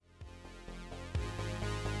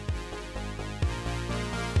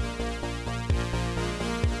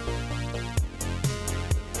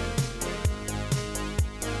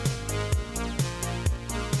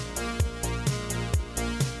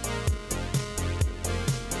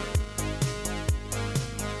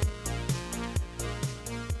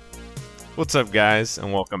What's up, guys,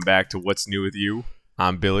 and welcome back to What's New With You.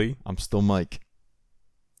 I'm Billy. I'm still Mike.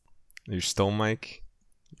 You're still Mike?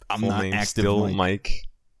 I'm Full not name active still Mike.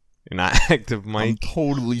 You're not active Mike? I'm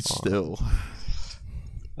totally still.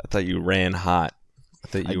 I thought you ran hot. I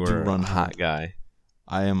thought you were run a hot guy.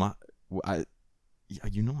 I am.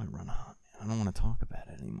 You know I run hot, man. I don't want to talk about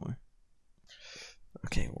it anymore.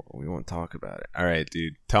 Okay, well, we won't talk about it. All right,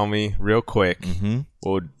 dude. Tell me real quick, Mm-hmm.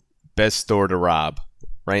 what would best store to rob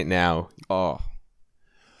right now? Oh,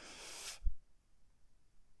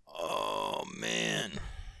 man.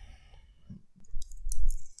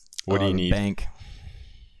 What do you The need? Bank.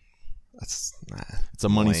 That's It's a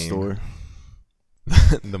money lame. store.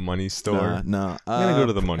 The money store. No. I'm gonna go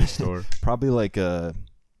to the money store. Probably like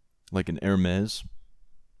an Hermes.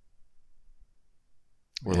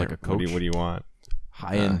 Or like a Coach. What do you want?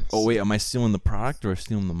 High end. Oh wait, am I stealing the product or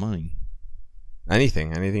stealing the money?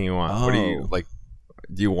 Anything you want. What do you Oh. like?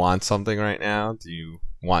 Do you want something right now? Do you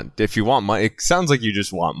want? If you want money, it sounds like you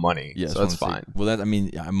just want money. Yeah, so that's fine. Well,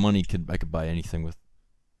 money I could buy anything with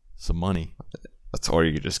some money. Or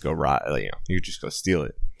you could just go you could just go steal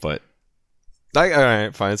it. But all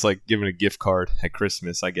right, fine. It's like giving a gift card at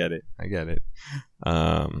Christmas. I get it. What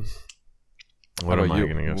How am about I you?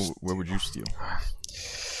 gonna go? Where would you steal?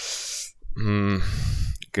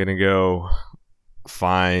 Gonna go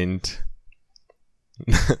find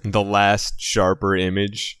the last sharper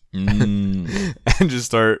image Mm. and just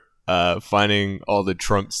start finding all the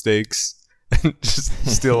Trump steaks and just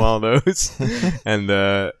steal all those. And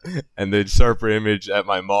the sharper image at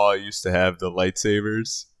my mall, I used to have the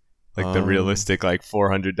lightsabers, like the Oh. realistic like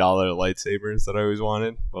 $400 lightsabers that I always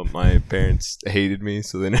wanted, but my parents hated me,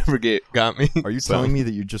 so they never got me. Are you So, telling me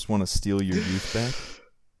that you just want to steal your youth back?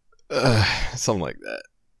 something like that?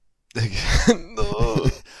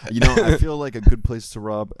 I feel like a good place to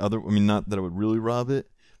rob not that I would really rob it,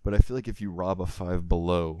 but I feel like if you rob a Five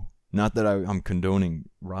Below, not that I'm condoning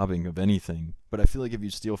robbing of anything, but I feel like if you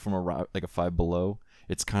steal from a Five Below,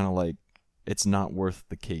 it's kind of like it's not worth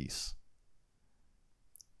the case.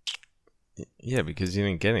 Yeah, because you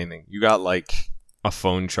didn't get anything. You got like a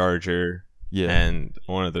phone charger Yeah, and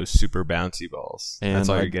one of those super bouncy balls. That's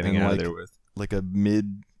all you're getting out of there with. like a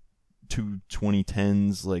mid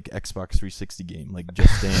 2010s like Xbox 360 game, like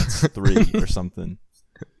Just Dance 3 or something.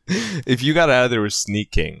 If you got out of there with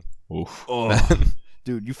Sneak King, oof.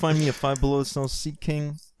 Dude, you find me a Five Below that sells Seat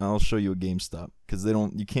King, I'll show you a GameStop, because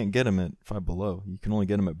you can't get them at Five Below. You can only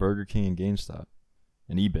get them at Burger King and GameStop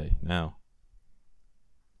and eBay now.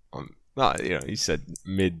 You said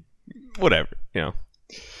mid, whatever,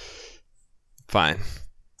 Fine.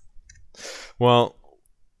 Well,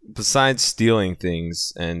 besides stealing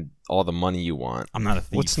things and all the money you want, I'm not a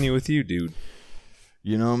thief. what's new with you, dude?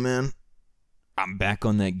 You know, man, I'm back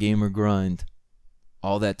on that gamer grind.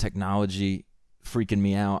 All that technology freaking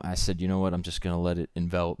me out. I said, you know what? I'm just going to let it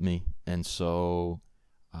envelop me. And so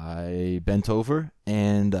I bent over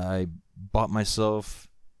and I bought myself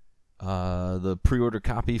the pre-order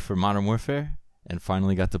copy for Modern Warfare and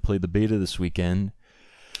finally got to play the beta this weekend.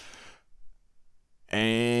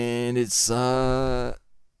 And it's okay.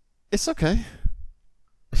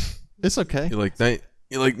 It's okay. You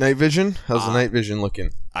like night vision? How's the night vision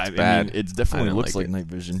looking? Bad. It definitely I don't looks like like it. night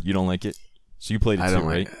vision. You don't like it? So you played it I too, don't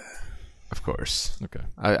right? like. Of course, Okay.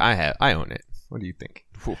 I own it. What do you think?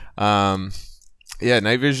 Cool. Yeah,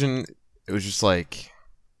 night vision. It was just like,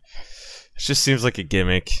 it just seems like a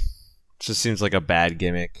gimmick. It just seems like a bad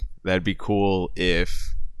gimmick. That'd be cool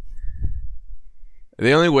if.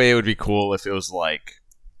 The only way it would be cool if it was like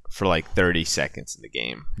for like 30 seconds in the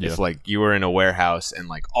game. Yeah. If like you were in a warehouse and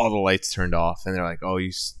like all the lights turned off and they're like, oh,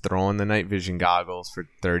 you throw on the night vision goggles for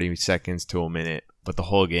 30 seconds to a minute, but the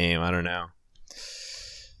whole game, I don't know.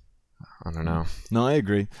 No, I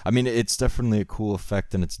agree. I mean, it's definitely a cool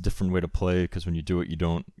effect, and it's a different way to play because when you do it, you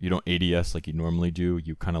don't ADS like you normally do.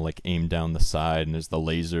 You kind of like aim down the side, and there's the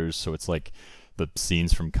lasers, so it's like the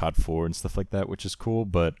scenes from COD 4 and stuff like that, which is cool.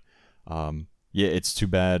 But yeah, it's too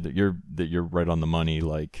bad that you're right on the money.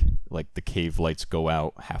 Like the cave lights go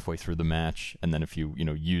out halfway through the match, and then if you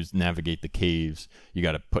navigate the caves, you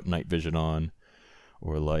got to put night vision on,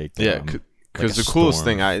 or like because like the coolest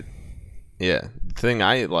storm. the thing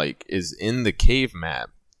I like is in the cave map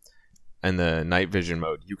and the night vision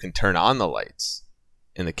mode, you can turn on the lights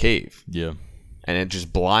in the cave, Yeah. and it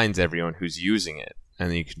just blinds everyone who's using it, and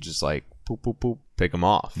then you can just like boop boop boop pick them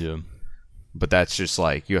off. Yeah. But that's just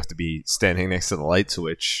like you have to be standing next to the light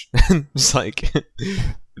switch. Just like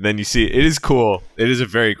then you see it is cool. It is a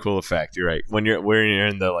very cool effect. You're right. When you're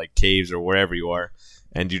in the like caves or wherever you are,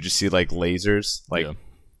 and you just see like lasers like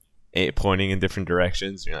pointing in different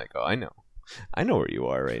directions. You're like, oh, I know. I know where you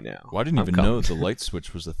are right now. Well, I didn't I'm even coming. know the light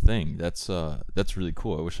switch was a thing. That's really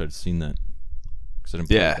cool. I wish I'd seen that. 'Cause I didn't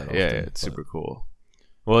play it Yeah, that yeah, often, it's but- super cool.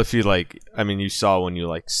 Well, if you you saw when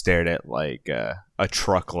you stared at a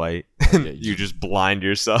truck light, and Yeah, you just blind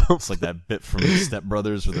yourself. It's like that bit from Step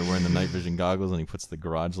Brothers where they're wearing the night vision goggles and he puts the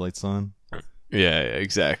garage lights on. Yeah,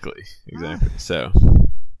 exactly. So,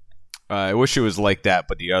 I wish it was like that,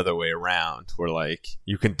 but the other way around, where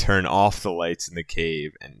you can turn off the lights in the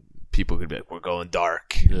cave, and people could be like, "We're going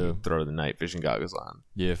dark." Yeah. Throw the night vision goggles on.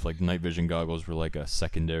 Yeah, if night vision goggles were like a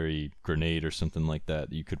secondary grenade or something like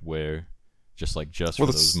that you could wear just for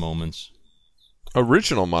those moments.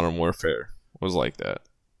 Original Modern Warfare was like that.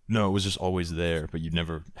 No, it was just always there, but you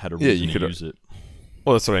never had a Yeah, reason you to could- use it.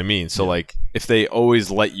 Well, that's what I mean. So, if they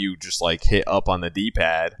always let you just hit up on the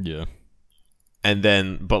D-pad, Yeah. and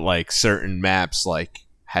then but certain maps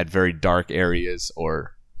had very dark areas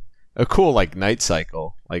or a cool night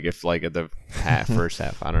cycle, if at the first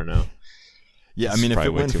half, I don't know. Yeah, I This mean is if it probably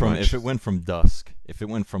way went too from much. if it went from dusk, if it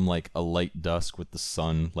went from a light dusk with the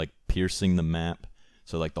sun piercing the map,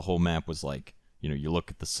 so the whole map was you look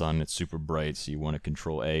at the sun, it's super bright, so you want to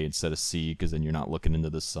control A instead of C because then you're not looking into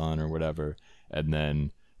the sun or whatever, and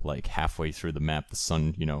then halfway through the map the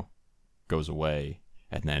sun goes away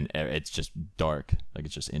and then it's just dark,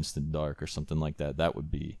 it's just instant dark or something like that. That would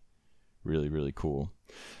be really, really cool,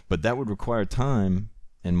 but that would require time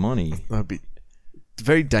and money. That'd be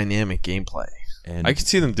very dynamic gameplay. And I could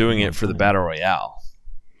see them doing it for the Battle Royale.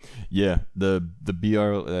 Yeah, the BR,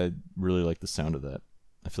 I really like the sound of that.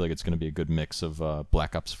 I feel like it's going to be a good mix of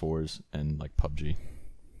Black Ops 4s and PUBG.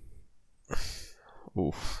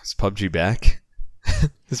 Ooh, is PUBG back?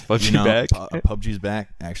 Is PUBG back? PUBG's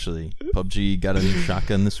back, actually. PUBG got a new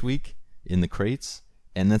shotgun this week in the crates,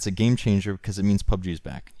 and that's a game changer because it means PUBG's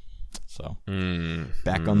back. So,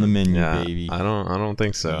 back on the menu, baby. I don't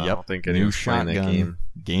think so. I Yep. don't think New anyone's playing that shotgun, game.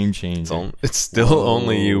 game changer. It's still Whoa.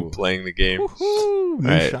 only you playing the game. Woohoo, All new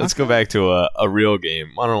right, let's go shotgun. back to a real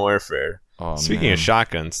game, Modern Warfare. Oh, Speaking man. of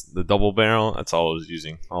shotguns, the double barrel, that's all I was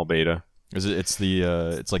using, all beta. Is it?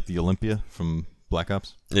 It's like the Olympia from Black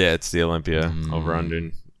Ops. Yeah, it's the Olympia over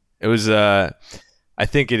under. It was I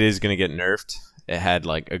think it is going to get nerfed. It had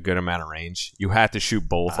a good amount of range. You had to shoot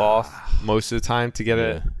both off most of the time to get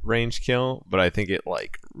a range kill, but I think it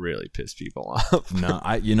really pissed people off. No,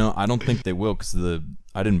 I don't think they will because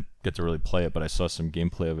I didn't get to really play it, but I saw some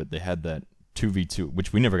gameplay of it. They had that 2v2,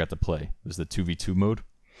 which we never got to play. It was the 2v2 mode,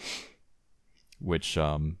 which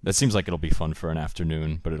that seems like it'll be fun for an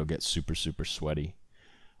afternoon, but it'll get super, super sweaty.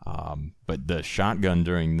 But the shotgun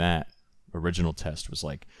during that original test was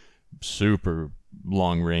super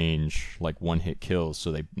long range, one hit kills.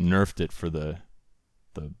 So they nerfed it for the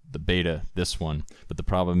beta, this one. But the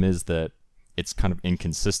problem is that it's kind of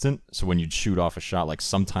inconsistent. So when you'd shoot off a shot,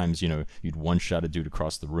 sometimes you'd one shot a dude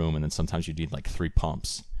across the room, and then sometimes you'd need 3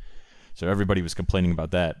 pumps. So everybody was complaining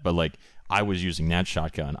about that. But I was using that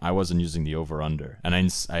shotgun. I wasn't using the over under, and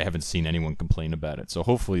I haven't seen anyone complain about it. So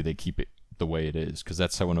hopefully they keep it the way it is, because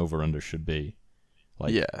that's how an over under should be.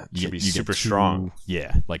 Yeah, it should be you get super 2 strong.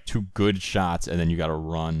 Yeah, 2 good shots, and then you got to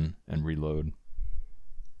run and reload.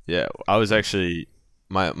 Yeah, I was actually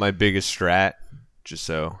my biggest strat, just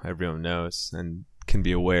so everyone knows and can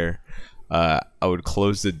be aware. I would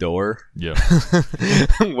close the door, Yeah.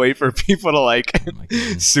 wait for people to my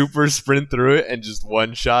goodness. super sprint through it and just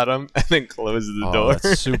one shot them, and then close the Oh, door.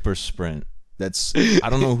 that's super sprint. That's I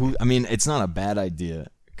don't know who. I mean, it's not a bad idea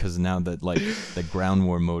because now that the ground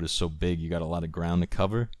war mode is so big, you got a lot of ground to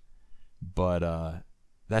cover. But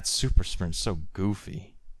that super sprint's so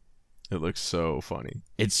goofy. It looks so funny,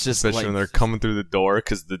 It's just especially when they're coming through the door,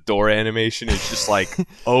 because the door animation is just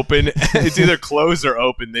open. It's either closed or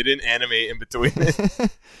open. They didn't animate in between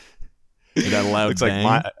it. that loud Looks bang.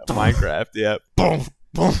 like Minecraft. Yeah, boom,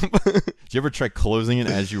 boom. Did you ever try closing it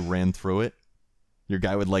as you ran through it? Your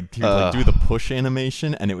guy would he would do the push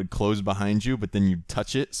animation, and it would close behind you, but then you'd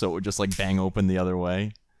touch it, so it would just bang open the other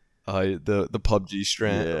way. The PUBG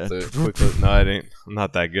strand. Yeah. No, I didn't. I'm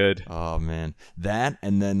not that good. Oh man, that,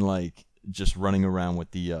 and then just running around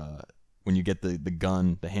with the when you get the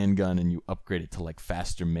gun, the handgun, and you upgrade it to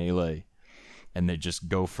faster melee, and they just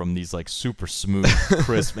go from these super smooth,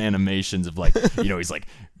 crisp animations of he's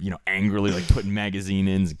angrily putting magazine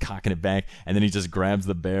ins and cocking it back, and then he just grabs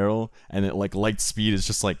the barrel, and it light speed is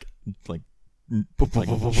just chopping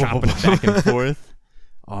it back and forth.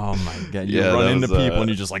 Oh my god! You Yeah, run that into was, people and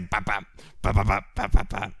you just bap bap bap bap bap bap bap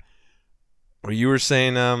bap. Or you were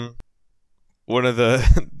saying one of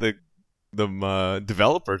the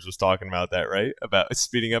developers was talking about that, right? About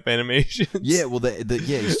speeding up animations. Yeah, well,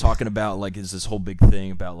 he's talking about like is this whole big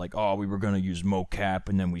thing about like, oh, we were gonna use mocap,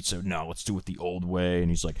 and then we said no, let's do it the old way. And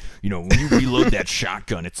he's like, when you reload that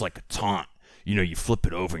shotgun, it's like a taunt. You flip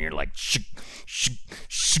it over and you're like, shik, shik,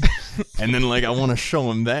 shik. And then like I want to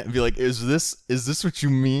show him that and be like, is this what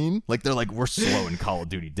you mean? Like they're like, we're slowing Call of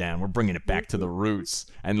Duty down, we're bringing it back to the roots,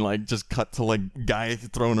 and like just cut to like guy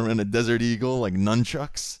throwing around a Desert Eagle like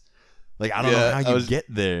nunchucks. Like I don't know how you get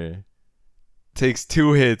there. Takes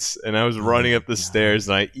 2 hits, and I was running up the stairs,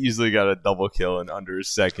 and I easily got a double kill in under a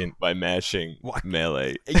second by mashing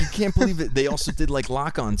melee. You can't believe it. They also did like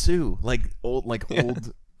lock on too, like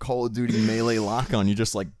old Call of Duty melee lock on. You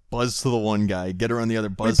just like buzz to the one guy, get around the other,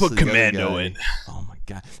 buzz to the other guy. Put commando in. Oh my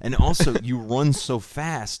god! And also, you run so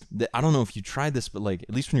fast that I don't know if you tried this, but like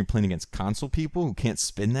at least when you're playing against console people who can't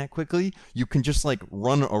spin that quickly, you can just like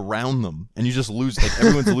run around them, and you just lose. Like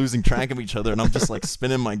everyone's losing track of each other, and I'm just like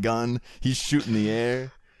spinning my gun. He's shooting the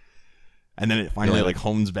air, and then it finally like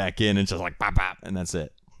homes back in, and it's just like bop bop, and that's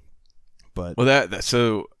it. But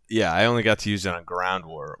so. Yeah, I only got to use it on Ground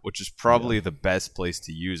War, which is probably the best place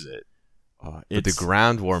to use it. But the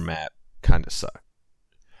Ground War map kind of sucked.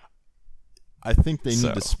 I think they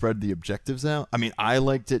need to spread the objectives out. I mean, I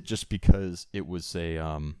liked it just because it was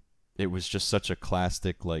it was just such a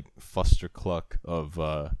classic like fustercluck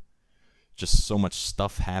of just so much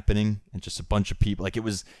stuff happening and just a bunch of people. Like it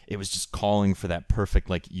was just calling for that perfect,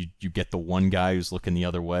 like you get the one guy who's looking the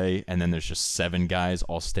other way, and then there's just 7 guys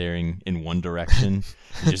all staring in one direction.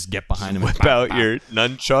 You just get behind them. Whip out your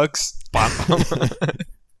nunchucks.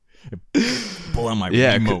 Pull out my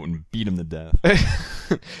remote and beat him to death.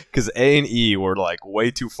 Because A and E were like way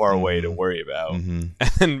too far away to worry about,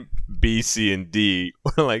 and B, C, and D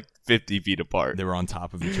were like 50 feet apart. They were on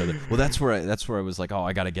top of each other. Well, that's where I was like, oh,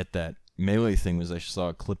 I gotta get that melee thing. Was I saw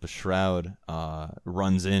a clip of Shroud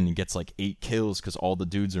runs in and gets like 8 kills because all the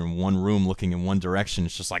dudes are in one room looking in one direction.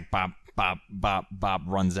 It's just like bop bop bop bop,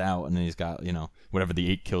 runs out, and then he's got whatever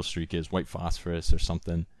the 8 kill streak is, white phosphorus or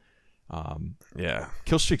something.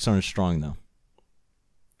 Kill streaks aren't as strong though.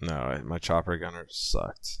 No, my chopper gunner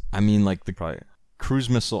sucked. I mean, like the cruise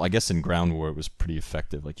missile, I guess in Ground War it was pretty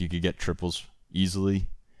effective. Like you could get triples easily,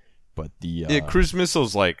 but the cruise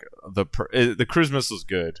missile's like the cruise missile's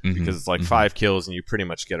good because it's like 5 kills and you pretty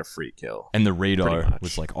much get a free kill. And the radar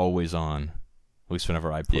was like always on, at least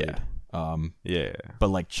whenever I played. But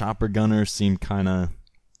like chopper gunner seemed kind of.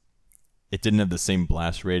 It didn't have the same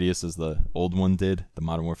blast radius as the old one did, the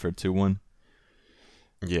Modern Warfare 2 one.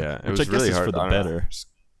 Yeah, it was really hard. For the better.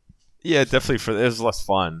 Yeah, definitely it was less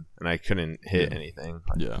fun, and I couldn't hit anything.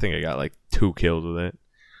 I think I got like 2 kills with it.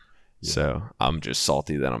 Yeah. So I'm just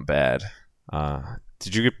salty that I'm bad.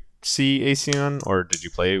 Did you see AC-1, or did you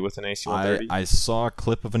play with an AC-130? I saw a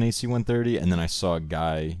clip of an AC-130, and then I saw a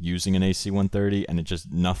guy using an AC-130,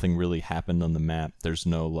 and nothing really happened on the map. There's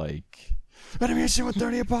no like, enemy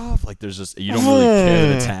AC-130 above. Like there's just, you don't really care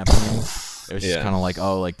that it's happening. It was just kind of like,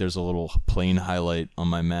 oh, like there's a little plane highlight on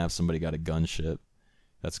my map. Somebody got a gunship.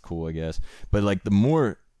 That's cool, I guess. But like the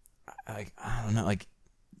more, I don't know, like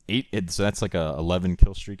 8. So that's like a 11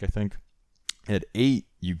 kill streak, I think. At 8,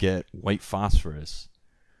 you get white phosphorus,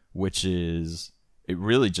 which is, it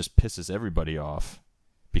really just pisses everybody off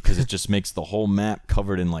because it just makes the whole map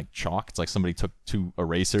covered in like chalk. It's like somebody took 2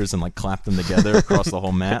 erasers and like clapped them together across the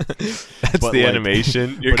whole map. That's the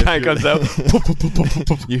animation. Your guy comes out.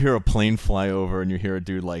 You hear a plane fly over and you hear a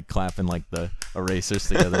dude like clapping like the erasers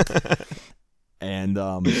together. And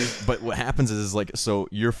but what happens is like, so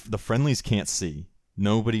the friendlies can't see.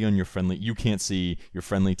 Nobody on you can't see, your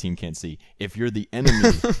friendly team can't see. If you're the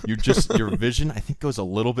enemy, your vision I think goes a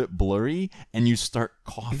little bit blurry and you start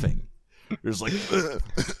coughing. There's like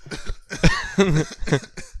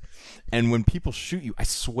and when people shoot you, I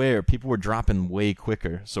swear people were dropping way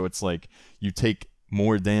quicker. So it's like you take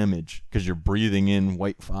more damage because you're breathing in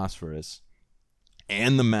white phosphorus.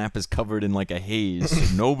 And the map is covered in like a haze,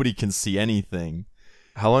 so nobody can see anything.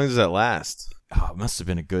 How long does that last? Oh, it must have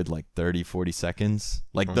been a good like 30, 40 seconds.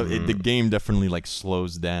 Like the game definitely like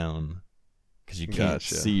slows down because you can't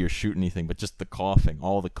see or shoot anything, but just the coughing,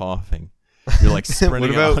 all the coughing. You're like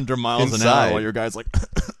sprinting at 100 miles an hour while your guy's like.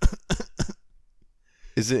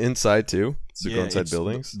 Is it inside too? Does it go inside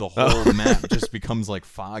buildings? The whole map just becomes like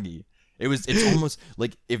foggy. It's almost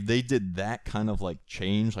like if they did that kind of like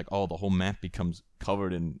change, like the whole map becomes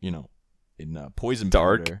covered in poison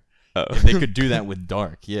powder. If they could do that with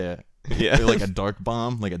dark, like a dark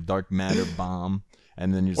bomb, like a dark matter bomb,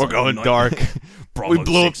 and then we're going dark. We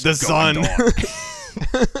blew up the sun.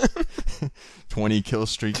 20 kill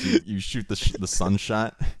streak. You shoot the sun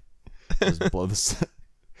shot. Just blow the sun.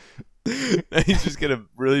 And you just get a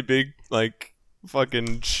really big like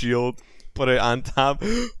fucking shield, put it on top.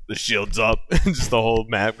 The shield's up, and just the whole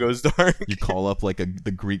map goes dark. You call up like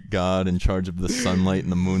the Greek god in charge of the sunlight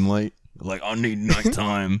and the moonlight. Like, I need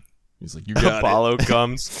nighttime. He's like, you got Apollo it.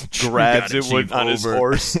 comes, grabs it Chief, on his over.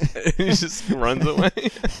 horse, and he just runs away.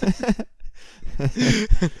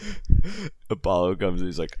 Apollo comes and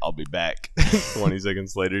he's like, I'll be back. 20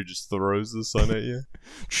 seconds later, just throws the sun at you.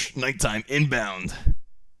 Nighttime inbound.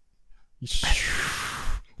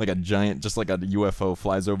 Like a giant, just like a UFO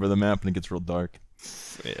flies over the map and it gets real dark.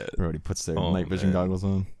 Yeah. Everybody puts their night vision goggles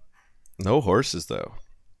on. No horses, though.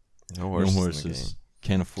 No horses. No in the game. horses.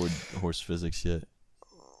 Can't afford horse physics yet.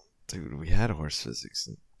 Dude, we had horse physics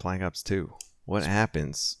in Black Ops 2. What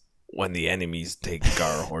happens when the enemies take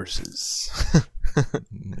our horses?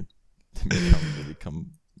 They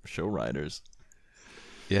become show riders.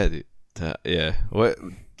 Yeah, dude. Yeah. What?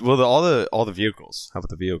 Well, all the vehicles. How about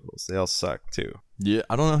the vehicles? They all suck too. Yeah,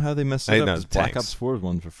 I don't know how they messed it I up. know, 'Cause Black tanks. Ops 4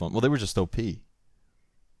 ones were fun. Well, they were just OP.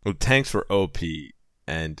 Well, tanks were OP,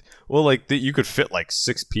 and well, like you could fit like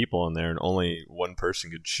 6 people in there, and only one person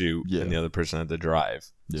could shoot, Yeah. and the other person had to drive.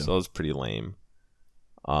 Yeah. So it was pretty lame.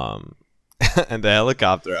 And the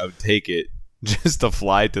helicopter, I would take it just to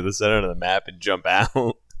fly to the center of the map and jump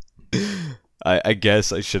out. I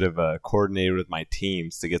guess I should have coordinated with my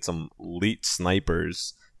teams to get some elite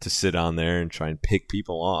snipers to sit on there and try and pick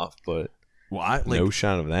people off, but Well, no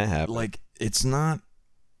shot of that happening. Like it's not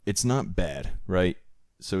bad, right?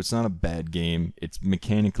 So it's not a bad game. It's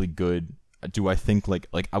mechanically good. Do I think like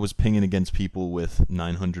I was pinging against people with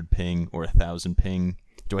 900 ping or 1000 ping?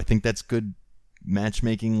 Do I think that's good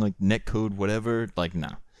matchmaking, like netcode, whatever? Like,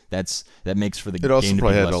 nah. That makes for the It also game to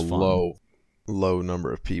probably be had less a fun. low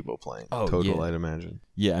number of people playing. Oh, total, yeah. I'd imagine.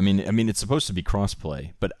 Yeah, I mean, it's supposed to be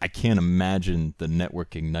crossplay, but I can't imagine the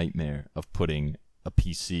networking nightmare of putting a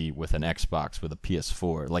PC with an Xbox with a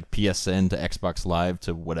PS4, like PSN to Xbox Live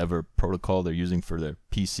to whatever protocol they're using for their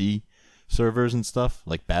PC servers and stuff,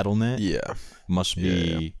 like Battle.net. Yeah. Must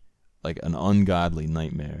be like an ungodly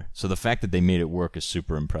nightmare. So the fact that they made it work is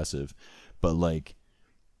super impressive, but like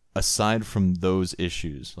aside from those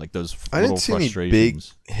issues, like those I little didn't see any big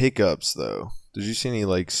frustrations. hiccups though. Did you see any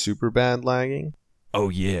like super bad lagging? Oh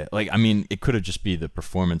yeah, like I mean, it could have just be the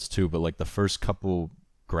performance too, but like the first couple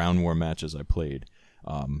ground war matches I played,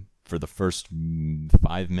 for the first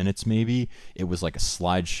 5 minutes maybe, it was like a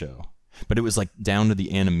slideshow, but it was like down to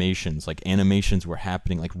the animations. Like animations were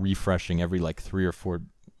happening, like refreshing every like 3 or 4.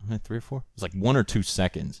 It was like 1 or 2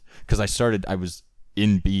 seconds. Because I was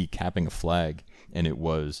in B capping a flag, and it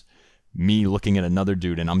was me looking at another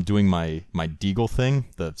dude, and I'm doing my Deagle thing,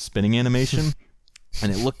 the spinning animation. And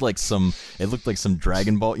it looked like some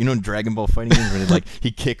Dragon Ball, Dragon Ball fighting games where he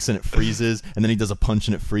kicks and it freezes, and then he does a punch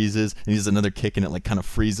and it freezes, and he does another kick and it like kind of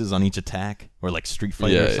freezes on each attack, or like Street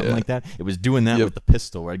Fighter or something like that. It was doing that with the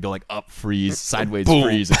pistol, where I'd go like up freeze, sideways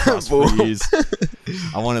freeze, across freeze.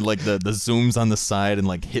 I wanted like the zooms on the side and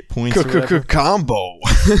like hit points or whatever. Combo.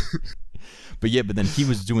 But then he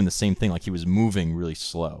was doing the same thing, like he was moving really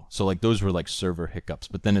slow. So like those were like server hiccups.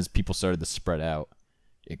 But then as people started to spread out,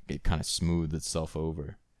 it kind of smoothed itself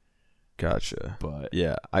over. Gotcha. But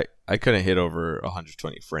yeah, I couldn't hit over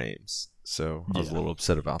 120 frames, so I was a little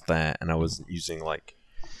upset about that, and I wasn't using like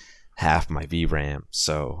half my VRAM,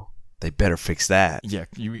 so they better fix that. Yeah,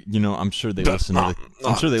 I'm sure they listen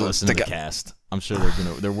to the cast. I'm sure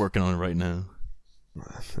they're working on it right now.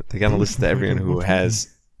 They gotta listen to everyone who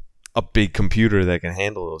has a big computer that can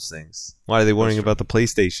handle those things. Why are they worrying about the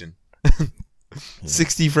PlayStation?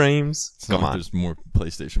 60 frames? It's not like there's more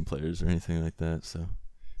PlayStation players or anything like that, so.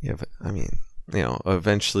 Yeah, but I mean,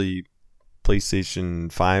 eventually PlayStation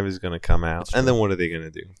 5 is going to come out, and then what are they going to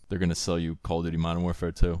do? They're going to sell you Call of Duty Modern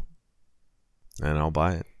Warfare 2. And I'll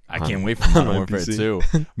buy it. I can't wait for Modern Warfare 2.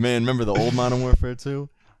 Man, remember the old Modern Warfare 2?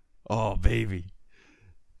 Oh, baby.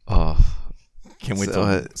 Oh. Can't wait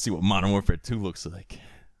to see what Modern Warfare 2 looks like.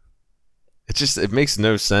 It makes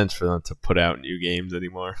no sense for them to put out new games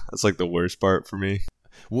anymore. That's like the worst part for me.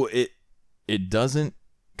 Well, it doesn't.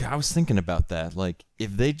 I was thinking about that. Like,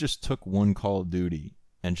 if they just took one Call of Duty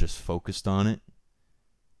and just focused on it.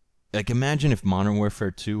 Like, imagine if Modern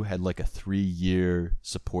Warfare 2 had like a 3-year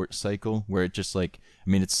support cycle where it just like, I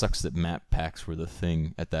mean, it sucks that map packs were the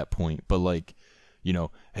thing at that point, but like,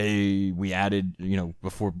 hey, we added,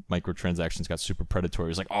 before microtransactions got super predatory, it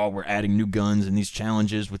was like, oh, we're adding new guns and these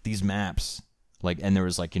challenges with these maps. Like, and there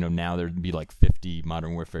was like, now there'd be like 50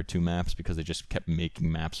 Modern Warfare 2 maps because they just kept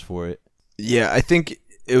making maps for it. Yeah, I think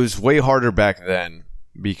it was way harder back then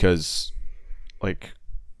because like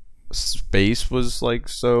space was like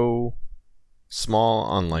so small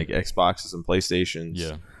on like Xboxes and PlayStations.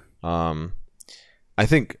 Yeah. I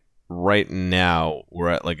think right now we're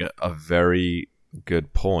at like a very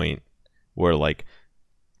good point where like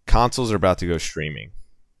consoles are about to go streaming.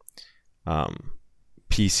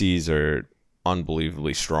 PCs are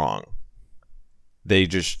unbelievably strong. They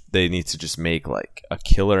need to just make like a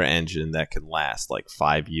killer engine that can last like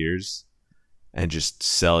 5 years and just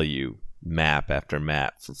sell you map after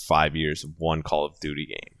map for 5 years of one Call of Duty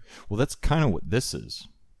game. Well, that's kind of what this is.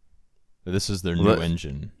 This is their new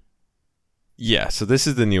engine. Yeah, so this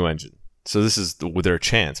is the new engine. So this is their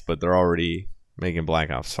chance, but they're already making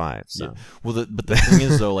Black Ops 5. So. Yeah. Well, but the thing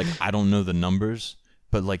is, though, like, I don't know the numbers,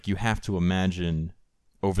 but, like, you have to imagine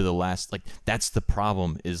over the last, like, that's the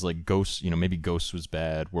problem is, like, Ghost, maybe Ghost was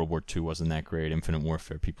bad. World War II wasn't that great. Infinite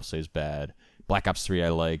Warfare, people say is bad. Black Ops 3 I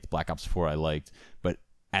liked. Black Ops 4 I liked. But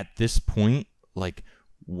at this point, like,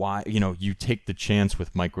 why, you take the chance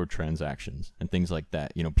with microtransactions and things like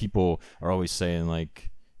that. People are always saying, like,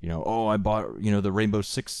 oh, I bought, the Rainbow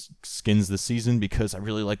Six skins this season because I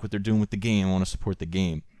really like what they're doing with the game. I want to support the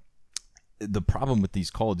game. The problem with these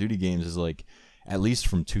Call of Duty games is, like, at least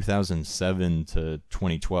from 2007 to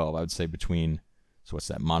 2012, I would say between, so what's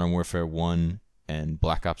that, Modern Warfare 1 and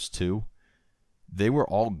Black Ops 2, they were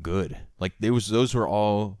all good. Like, those were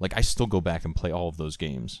all, like, I still go back and play all of those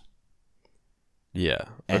games. Yeah,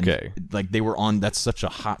 and, okay. Like, they were on, that's such a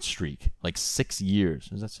hot streak. Like, 6 years.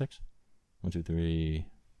 Is that 6? 1, 2, 3...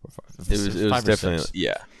 It was definitely,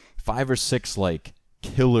 yeah. 5 or 6 like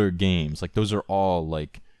killer games. Like those are all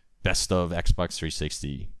like best of Xbox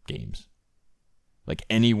 360 games. Like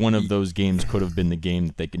any one of those games could have been the game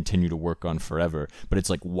that they continue to work on forever. But it's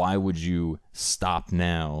like, why would you stop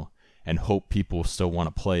now and hope people still want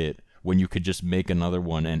to play it when you could just make another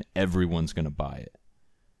one and everyone's going to buy it?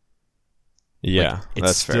 Yeah, like, it's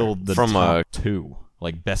that's still fair. The From top 2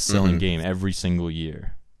 like best-selling game every single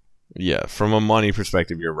year. Yeah, from a money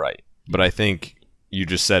perspective, you're right. But I think you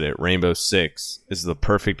just said it. Rainbow Six is the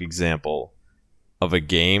perfect example of a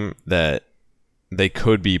game that they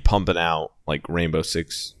could be pumping out like Rainbow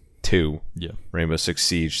Six 2, Rainbow Six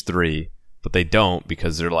Siege 3, but they don't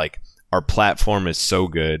because they're like, our platform is so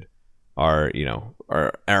good, our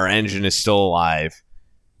engine is still alive.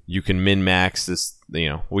 You can min-max this,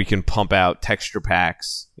 we can pump out texture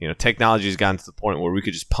packs. Technology has gotten to the point where we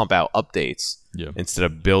could just pump out updates instead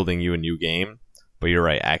of building you a new game. But you're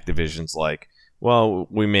right, Activision's like, well,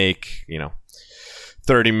 we make,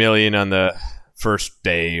 $30 million on the first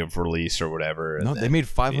day of release or whatever. No, they made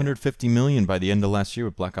 $550 million by the end of last year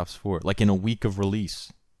with Black Ops 4, like in a week of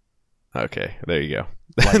release. Okay, there you go.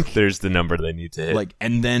 Like, there's the number they need to hit. Like,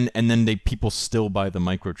 and then people still buy the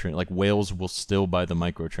like whales will still buy the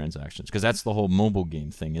microtransactions because that's the whole mobile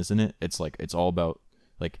game thing, isn't it? It's like it's all about,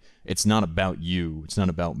 like, it's not about you, it's not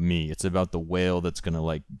about me, it's about the whale that's gonna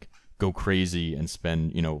like go crazy and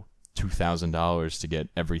spend $2,000 to get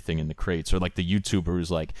everything in the crates, or like the YouTuber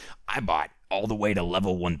who's like, I bought all the way to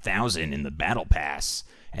level 1000 in the battle pass.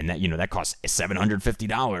 And that, that costs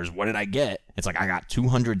 $750. What did I get? It's like, I got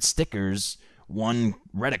 200 stickers, 1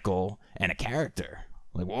 reticle, and a character.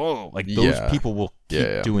 Like, whoa. Like, those people will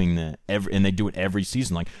keep doing that. And they do it every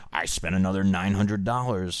season. Like, I spent another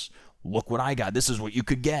 $900. Look what I got. This is what you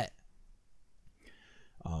could get.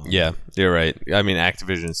 Yeah, you're right. I mean,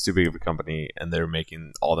 Activision is too big of a company, and they're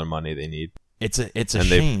making all their money they need. It's a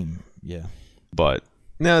shame. Yeah. But...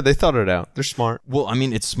 no, they thought it out. They're smart. Well, I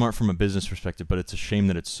mean, it's smart from a business perspective, but it's a shame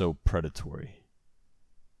that it's so predatory.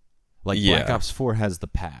 Like, Black Ops 4 has the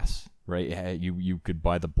pass, right? You could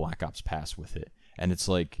buy the Black Ops pass with it. And it's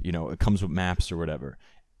like, it comes with maps or whatever.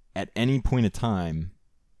 At any point in time,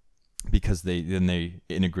 because they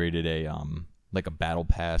integrated a battle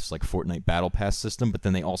pass, like Fortnite battle pass system, but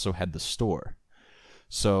then they also had the store.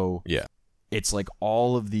 So it's like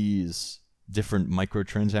all of these different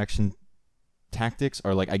microtransaction tactics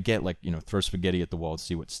are like, I get, like, throw spaghetti at the wall and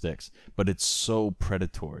see what sticks, but it's so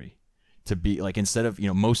predatory to be like, instead of,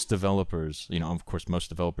 most developers, of course most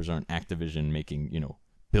developers aren't Activision making,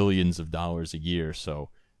 billions of dollars a year, so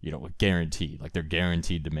guaranteed, like, they're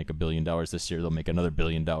guaranteed to make $1 billion this year, they'll make another $1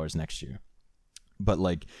 billion next year, but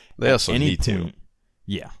like they also need to,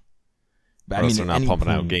 but I mean, they're not pumping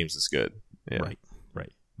out games as good. Right,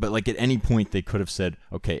 but like at any point they could have said,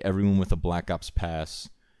 okay, everyone with a Black Ops pass,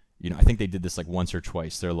 I think they did this like once or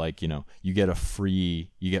twice. They're like, you get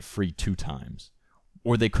free 2 times.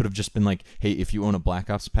 Or they could have just been like, hey, if you own a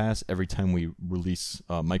Black Ops pass, every time we release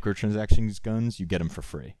microtransactions guns, you get them for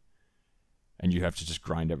free. And you have to just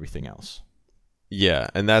grind everything else. Yeah,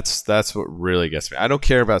 and that's what really gets me. I don't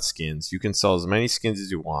care about skins. You can sell as many skins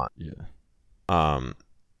as you want. Yeah.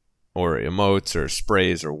 or emotes or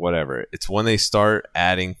sprays or whatever. It's when they start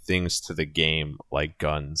adding things to the game like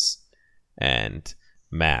guns and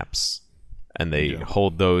maps, and they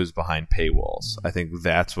hold those behind paywalls. I think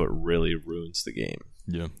that's what really ruins the game.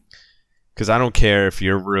 Yeah. Because I don't care if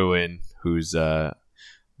you're Ruin, who's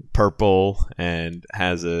purple and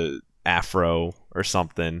has a afro or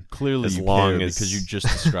something. Clearly, as you long care as because you just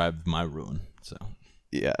described my Ruin. So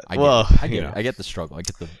yeah, I get it. I get the struggle. I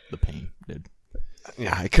get the pain, dude.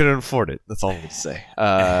 Yeah, I couldn't afford it. That's all I'm gonna say.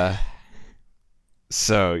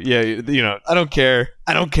 So yeah, you know, I don't care.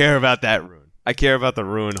 I don't care about that Ruin. I care about the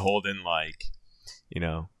Ruin holding, like, you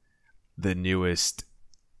know, the newest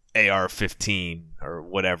AR-15 or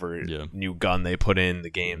whatever new gun they put in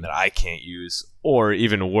the game that I can't use, or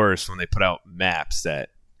even worse, when they put out maps that,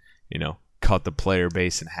 you know, cut the player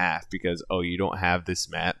base in half because, oh, you don't have this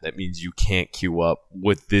map, that means you can't queue up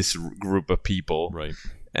with this group of people, right?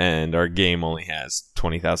 And our game only has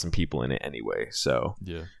 20,000 people in it anyway. So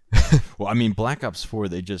yeah. Well, I mean, Black Ops 4,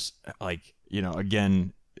 they just, like, you know,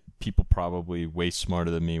 again, people probably way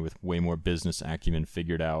smarter than me with way more business acumen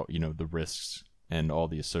figured out, you know, the risks and all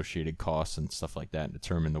the associated costs and stuff like that and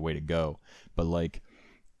determine the way to go. But, like,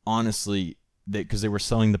 honestly, because they were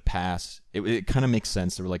selling the pass, it kind of makes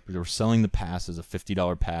sense. They were selling the pass as a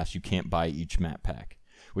 $50 pass. You can't buy each map pack,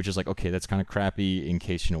 which is like, okay, that's kind of crappy in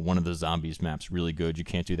case, you know, one of the zombies maps really good. You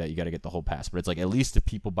can't do that. You got to get the whole pass. But it's like, at least if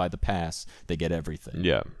people buy the pass, they get everything.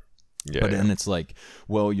 yeah. Yeah, but then it's like,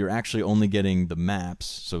 well, you're actually only getting the maps,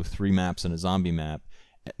 so 3 maps and a zombie map,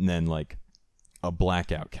 and then like a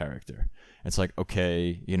blackout character. It's like,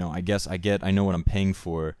 okay, you know, I know what I'm paying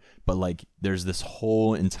for, but like there's this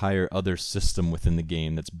whole entire other system within the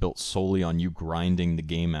game that's built solely on you grinding the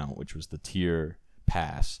game out, which was the tier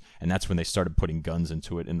pass, and that's when they started putting guns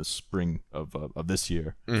into it in the spring of this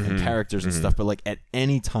year, and characters and stuff. But like at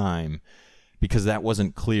any time, because that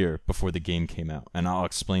wasn't clear before the game came out. And I'll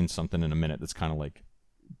explain something in a minute that's kind of like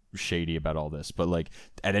shady about all this. But like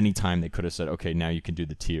at any time they could have said, okay, now you can do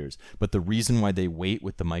the tiers. But the reason why they wait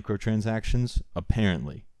with the microtransactions,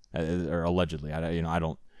 apparently, or allegedly, I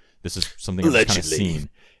don't, this is something I've kind of seen,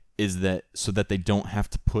 is that so that they don't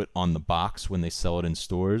have to put on the box when they sell it in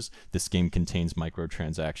stores, this game contains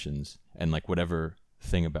microtransactions and like whatever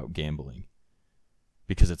thing about gambling.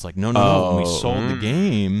 Because it's like, no, when we sold the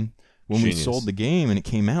game... When we sold the game and it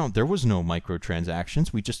came out, there was no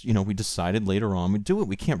microtransactions. We just, you know, we decided later on we'd do it.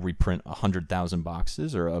 We can't reprint 100,000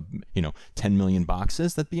 boxes or 10 million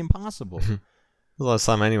boxes. That'd be impossible. The last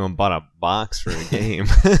time anyone bought a box for a game.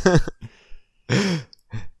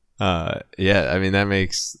 Yeah, I mean that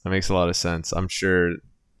makes a lot of sense. I'm sure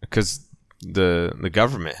because the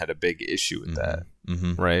government had a big issue with that,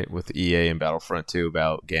 right? With EA and Battlefront 2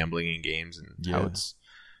 about gambling in games and how it's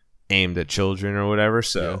aimed at children or whatever.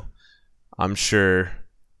 So. I'm sure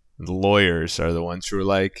the lawyers are the ones who are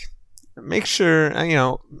like, make sure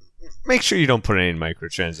you don't put any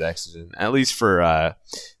microtransactions in. At least for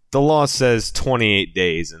the law says 28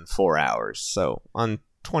 days and 4 hours. So on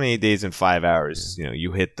 28 days and 5 hours, you know,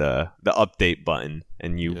 you hit the update button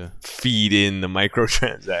and you feed in the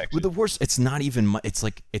microtransactions. Well, the worst, it's not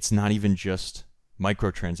even just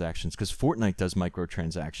microtransactions, because Fortnite does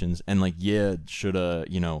microtransactions, and like, should a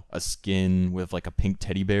skin with like a pink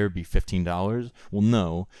teddy bear be $15? Well,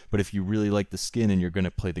 no, but if you really like the skin and you're going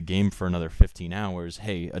to play the game for another 15 hours,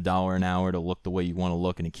 hey, $1 an hour to look the way you want to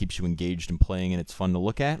look, and it keeps you engaged in playing and it's fun to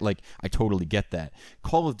look at. Like, I totally get that.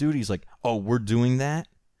 Call of Duty's like, oh, we're doing that,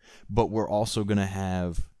 but we're also going to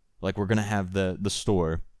have the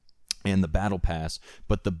store and the battle pass,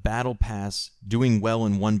 but the battle pass, doing well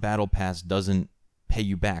in one battle pass doesn't pay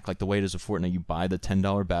you back like the way it is with Fortnite. You buy the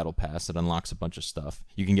 $10 battle pass that unlocks a bunch of stuff.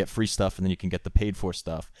 You can get free stuff, and then you can get the paid for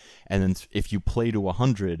stuff. And then if you play to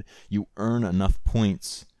 100, you earn enough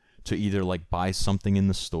points to either like buy something in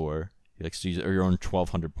the store, like, so you earn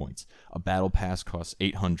 1,200 points. A battle pass costs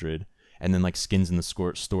 800, and then like skins in the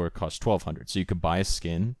store cost 1,200. So you could buy a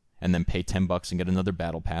skin and then pay $10 and get another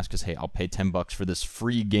battle pass because, hey, I'll pay $10 for this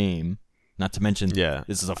free game. Not to mention,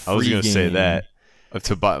 this is a free game. I was going to say that.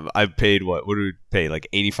 To buy, I paid what do we pay, like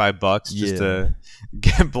 $85 just to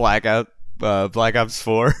get Black Ops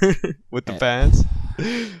 4 with the pass.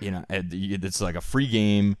 You know, it's like a free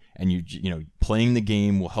game, and you know, playing the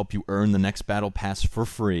game will help you earn the next battle pass for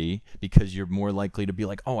free because you're more likely to be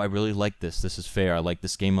like, oh, I really like this. This is fair. I like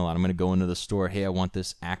this game a lot. I'm going to go into the store. Hey, I want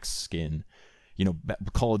this Axe skin. You know,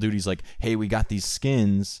 Call of Duty's like, hey, we got these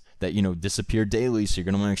skins that, you know, disappear daily, so you're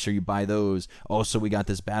going to want to make sure you buy those. Also, we got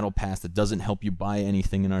this battle pass that doesn't help you buy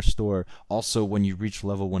anything in our store. Also, when you reach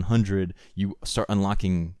level 100, you start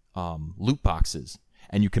unlocking loot boxes,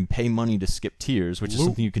 and you can pay money to skip tiers, which is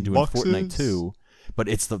something you can do in Fortnite too. But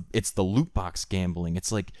it's the loot box gambling.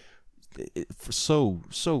 It's like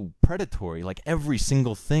so predatory. Like every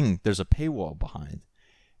single thing, there's a paywall behind.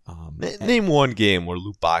 Name one game where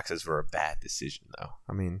loot boxes were a bad decision, though.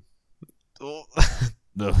 I mean,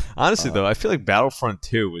 honestly, though, I feel like Battlefront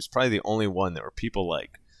 2 was probably the only one that where people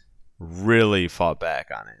like really fought back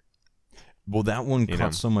on it. Well, that one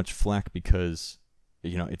caught so much flack because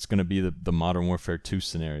it's going to be the Modern Warfare 2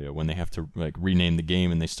 scenario when they have to like rename the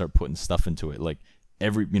game and they start putting stuff into it. Like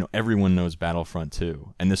everyone knows Battlefront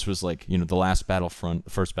 2, and this was like the last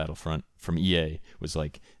Battlefront, first Battlefront from EA was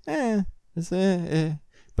like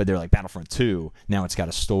but they're like Battlefront 2. Now it's got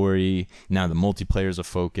a story. Now the multiplayer's a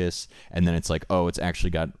focus, and then it's like, oh, it's actually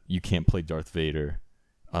got you can't play Darth Vader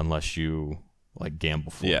unless you like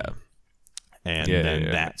gamble for it. And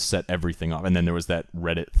then that set everything off. And then there was that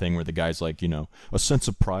Reddit thing where the guy's like, a sense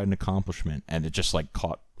of pride and accomplishment, and it just like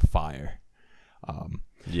caught fire. But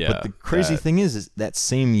the crazy thing is that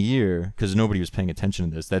same year, because nobody was paying attention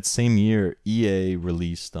to this, that same year EA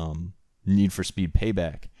released Need for Speed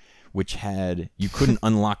Payback, which you couldn't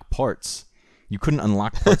unlock parts. You couldn't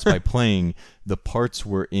unlock parts by playing. The parts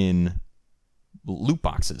were in loot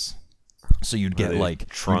boxes. So you'd get like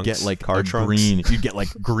car trunks? green. You'd get like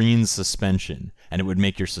green suspension, and it would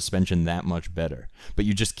make your suspension that much better. But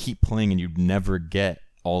you just keep playing, and you'd never get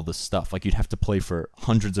all the stuff. Like you'd have to play for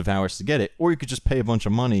hundreds of hours to get it, or you could just pay a bunch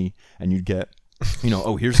of money, and you'd get,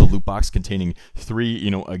 here's a loot box containing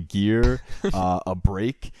 3, a gear, a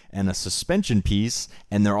brake, and a suspension piece,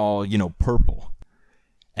 and they're all purple.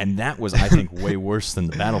 And that was, I think, way worse than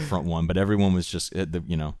the Battlefront one. But everyone was just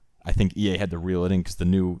I think EA had to reel it in because the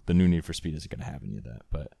new Need for Speed isn't going to have any of that.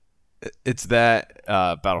 But it's that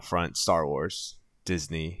Battlefront, Star Wars,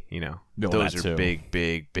 Disney. Those are big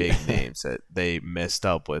names that they messed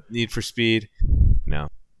up with. Need for Speed,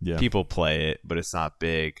 people play it, but it's not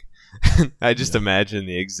big. I just imagine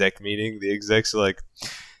the exec meeting. The execs are like,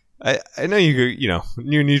 I know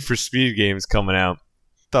new Need for Speed games coming out.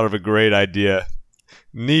 Thought of a great idea.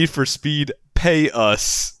 Need for Speed, pay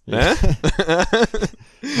us. Yeah.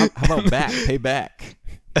 How about back? Pay back.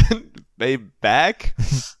 Pay back?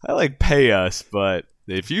 I like pay us, but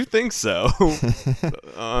if you think so,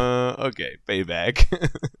 okay, pay back.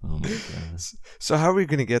 Oh my god. So how are we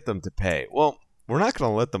going to get them to pay? Well, we're not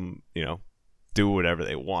going to let them, do whatever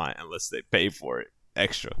they want unless they pay for it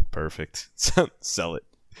extra. Perfect. Sell it.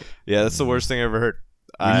 Yeah, that's the worst thing I ever heard.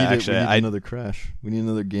 We need another crash. We need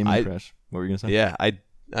another gaming crash. What were you gonna say? Yeah,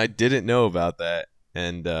 I didn't know about that,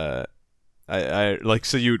 and I like,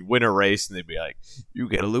 so you'd win a race and they'd be like, you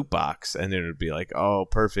get a loot box, and then it'd be like, oh,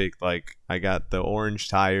 perfect, like I got the orange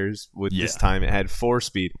tires with this time it had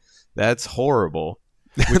 4-speed. That's horrible.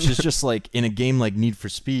 Which is just like in a game like Need for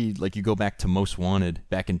Speed, like you go back to Most Wanted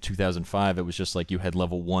back in 2005, it was just like you had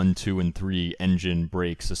level 1, 2, and 3 engine,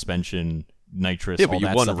 brake, suspension, nitrous. Yeah, but all you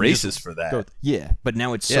that won stuff. races for that. But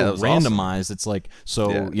now it's so randomized. Awesome. It's like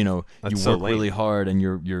you work really hard, and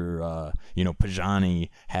your Pajani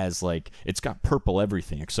has like, it's got purple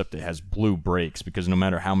everything except it has blue brakes, because no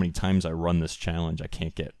matter how many times I run this challenge, I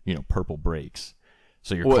can't get purple brakes.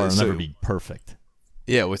 So your car will never be perfect.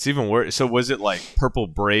 Yeah, what's even worse, so was it like purple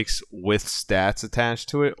brakes with stats attached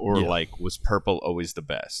to it, or like was purple always the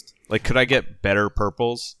best? Like, could I get better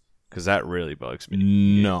purples? Because that really bugs me.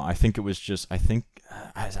 No, I think it was just, I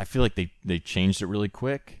feel like they changed it really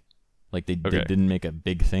quick. Like they didn't make a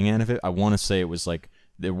big thing out of it. I want to say it was like,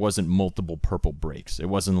 there wasn't multiple purple brakes. It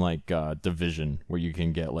wasn't like Division, where you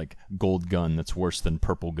can get like gold gun that's worse than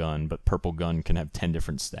purple gun, but purple gun can have 10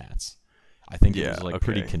 different stats. I think it was like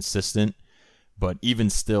pretty consistent. But even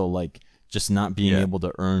still, like, just not being able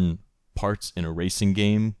to earn parts in a racing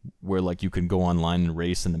game where, like, you can go online and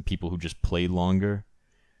race, and then people who just played longer.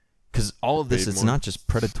 Because all of this, it's not just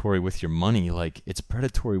predatory with your money. Like, it's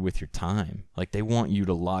predatory with your time. Like, they want you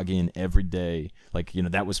to log in every day. Like,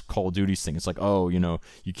 that was Call of Duty's thing. It's like, oh,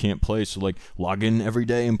 you can't play, so, like, log in every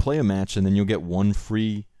day and play a match, and then you'll get one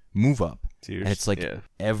free move up. And it's like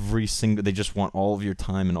every single... They just want all of your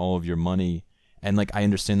time and all of your money. And, like, I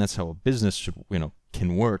understand that's how a business should,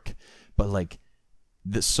 can work, but, like,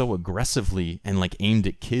 this so aggressively and, like, aimed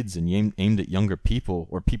at kids and aimed at younger people,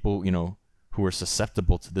 or people, who are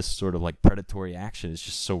susceptible to this sort of, like, predatory action is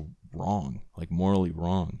just so wrong, like, morally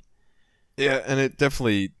wrong. Yeah, and it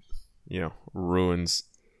definitely, ruins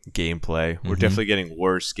gameplay. We're definitely getting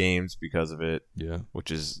worse games because of it. Yeah. Which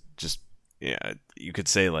is just, you could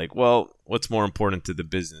say, like, well, what's more important to the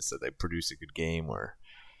business, that they produce a good game, or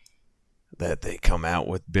that they come out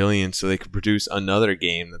with billions so they could produce another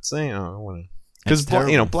game that's saying, I want to... Because,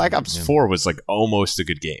 Black Ops 4 was, like, almost a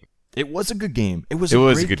good game. It was a good game. It was a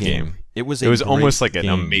good game. It was almost like an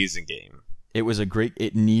amazing game. It was a great.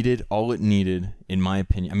 It needed all it needed, in my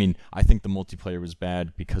opinion. I mean, I think the multiplayer was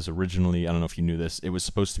bad because originally, I don't know if you knew this, it was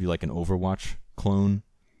supposed to be like an Overwatch clone,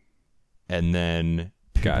 and then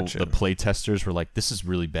the play testers were like, "This is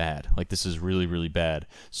really bad. Like, this is really, really bad."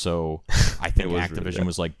 So I think Activision really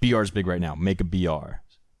was like, "BR's big right now. Make a BR."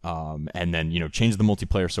 And then change the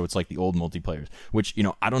multiplayer so it's like the old multiplayers. Which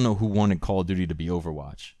I don't know who wanted Call of Duty to be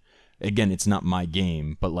Overwatch. Again, it's not my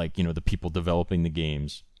game, but like the people developing the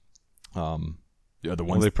games. Are the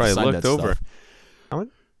ones they probably looked over. Stuff.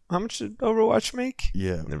 How much did Overwatch make?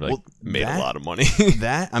 Yeah, and they're like, made a lot of money.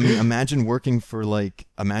 I mean, imagine working for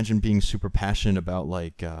imagine being super passionate about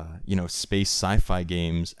space sci-fi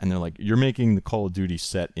games, and they're like, you're making the Call of Duty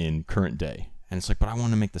set in current day, and it's like, but I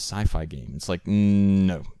want to make the sci-fi game. It's like,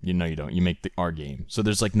 no, you don't. You make our game, so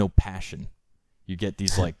there's like no passion. You get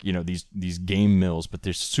these these game mills, but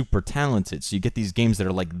they're super talented. So you get these games that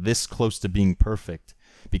are like this close to being perfect.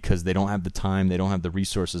 Because they don't have the time, they don't have the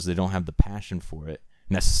resources, they don't have the passion for it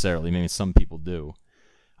necessarily. Maybe some people do,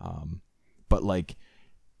 but like,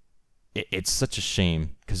 it's such a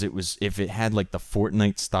shame because if it had like the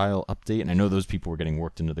Fortnite style update, and I know those people were getting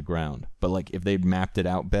worked into the ground, but like if they'd mapped it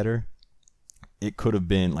out better, it could have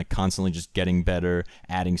been like constantly just getting better,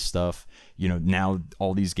 adding stuff. Now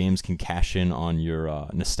all these games can cash in on your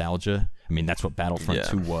nostalgia. I mean, that's what Battlefront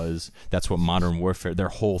 2 was. That's what Modern Warfare, their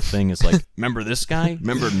whole thing is like, remember this guy?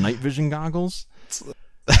 Remember night vision goggles?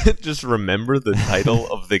 Just remember the title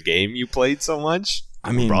of the game you played so much?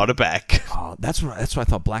 I mean, brought it back. That's why I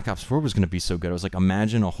thought Black Ops 4 was going to be so good. I was like,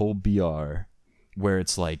 imagine a whole BR where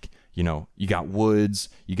it's like, you got woods,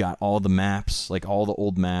 you got all the maps, like all the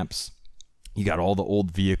old maps. You got all the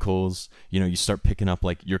old vehicles, you start picking up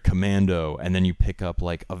like your Commando, and then you pick up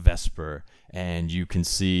like a Vesper, and you can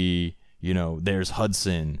see, there's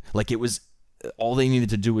Hudson. Like, it was, all they needed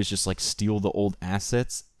to do was just like steal the old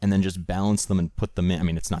assets and then just balance them and put them in. I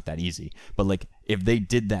mean, it's not that easy, but like if they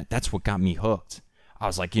did that, that's what got me hooked. I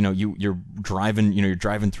was like, you're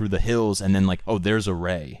driving through the hills, and then like, oh, there's a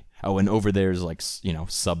Ray. Oh, and over there's like,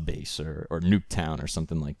 Sub Base or Nuketown or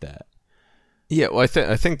something like that. Yeah, well, I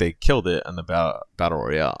think they killed it on the battle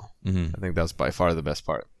royale. Mm-hmm. I think that's by far the best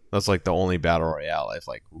part. That's like the only battle royale I've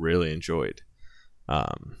like really enjoyed.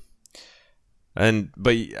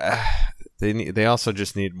 They also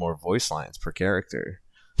just need more voice lines per character.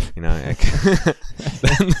 Their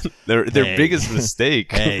biggest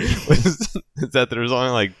mistake was that there's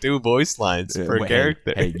only like 2 voice lines per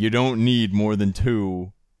character. Hey, you don't need more than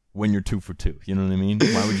 2 when you're 2 for 2. You know what I mean?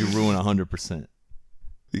 Why would you ruin 100%?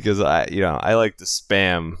 Because I like to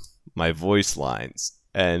spam my voice lines,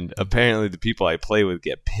 and apparently the people I play with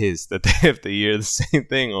get pissed that they have to hear the same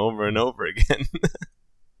thing over and over again.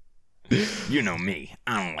 You know me.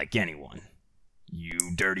 I don't like anyone.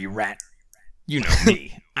 You dirty rat. You know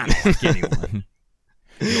me. I don't like anyone.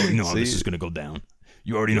 You already know how this is going to go down.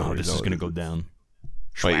 You already know how this is going to go down.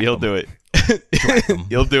 Wait, he'll do it.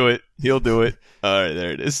 He'll do it. He'll do it. All right,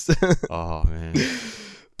 there it is. Oh, man.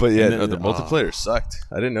 But yeah, the multiplayer sucked.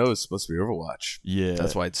 I didn't know it was supposed to be Overwatch. Yeah.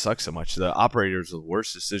 That's why it sucks so much. The operators were the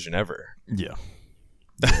worst decision ever. Yeah.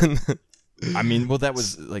 I mean, well, that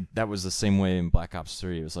was the same way in Black Ops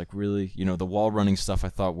 3. It was like, really, the wall running stuff I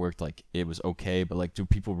thought worked, like, it was okay, but like, do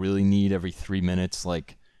people really need every 3 minutes,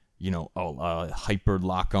 like, hyper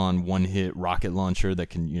lock-on one-hit rocket launcher that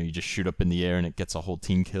can, you just shoot up in the air and it gets a whole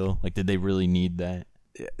team kill? Like, did they really need that?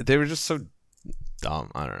 Yeah, they were just so dumb.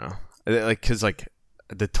 I don't know. Like, because, like,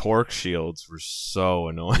 the torque shields were so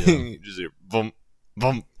annoying. Yeah. You just hear boom,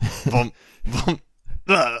 boom, boom, boom.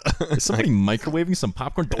 Is somebody microwaving some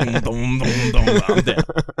popcorn? Dum, dum, dum, dum. I'm dead.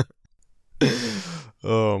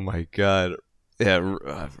 Oh my god. Yeah,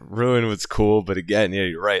 Ruin was cool, but again, yeah,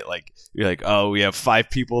 you're right. Like, you're like, oh, we have 5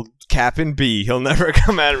 people capping B. He'll never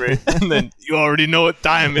come at me. And then you already know what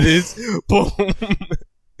time it is. Boom.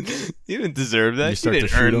 You didn't deserve that. You start didn't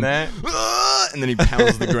to shoot earn him. that. And then he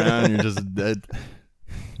pounds the ground and you're just dead.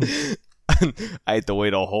 I had to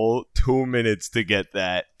wait a whole 2 minutes to get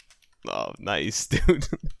that. Oh, nice, dude.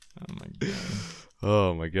 Oh my god.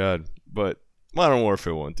 Oh my god. But Modern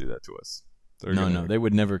Warfare won't do that to us. No, they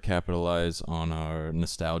would never capitalize on our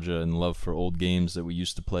nostalgia and love for old games that we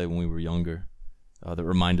used to play when we were younger, that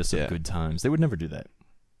remind us of good times. They would never do that.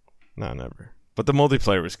 No, never. But the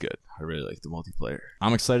multiplayer was good. I really like the multiplayer.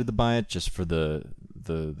 I'm excited to buy it just for the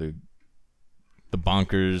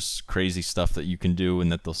bonkers, crazy stuff that you can do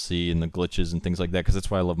and that they'll see and the glitches and things like that. Because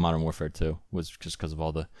that's why I love Modern Warfare 2, was just because of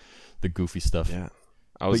all the goofy stuff. Yeah.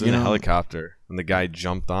 I was in a helicopter and the guy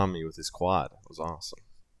jumped on me with his quad. It was awesome.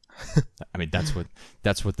 I mean, that's what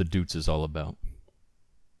the Doots is all about.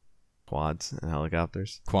 Quads and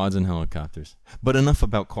helicopters. Quads and helicopters. But enough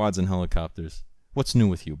about quads and helicopters. What's new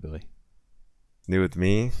with you, Billy? New with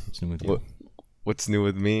me? What's new with you? What's new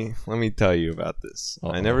with me? Let me tell you about this.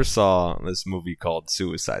 Uh-oh. I never saw this movie called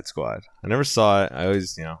Suicide Squad. I never saw it. I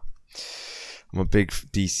always, I'm a big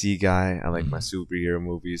DC guy. I like my superhero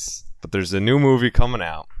movies. But there's a new movie coming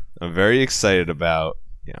out. I'm very excited about.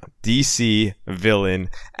 DC villain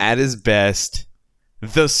at his best,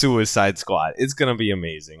 the Suicide Squad. It's gonna be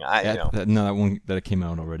amazing. That came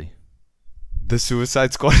out already. The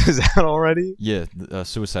Suicide Squad is out already. Yeah,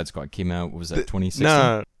 Suicide Squad came out. Was that 2016?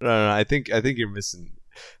 No. I think you're missing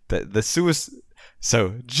the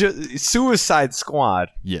Suicide Squad.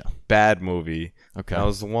 Yeah, bad movie. Okay, that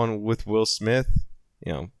was the one with Will Smith.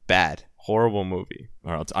 Bad, horrible movie.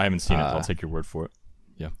 All right, I haven't seen it. I'll take your word for it.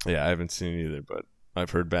 Yeah, I haven't seen it either, but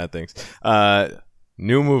I've heard bad things.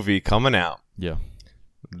 New movie coming out. Yeah,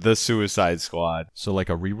 The Suicide Squad. So like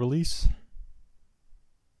a re-release?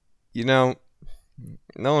 No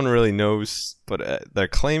one really knows, but they're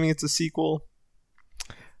claiming it's a sequel.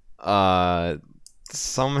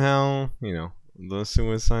 Somehow, The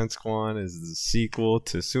Suicide Squad is the sequel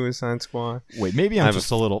to Suicide Squad. Wait, maybe I'm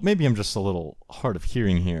just a little hard of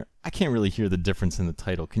hearing here. I can't really hear the difference in the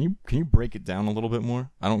title. Can you break it down a little bit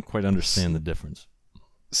more? I don't quite understand the difference.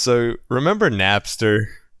 So, remember Napster?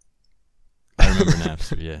 I remember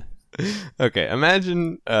Napster, yeah. Okay,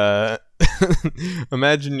 imagine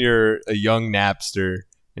you're a young Napster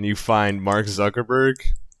and you find Mark Zuckerberg,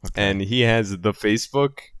 and he has the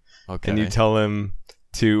Facebook, and you tell him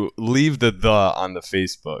to leave the on the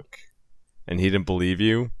Facebook, and he didn't believe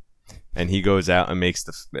you, and he goes out and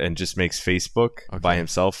just makes Facebook by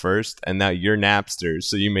himself first, and now you're Napster,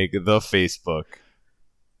 so you make the Facebook.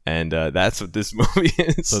 And that's what this movie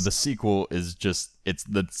is. So the sequel is it's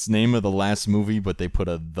the name of the last movie, but they put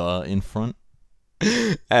a "the" in front?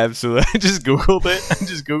 Absolutely. I just Googled it. I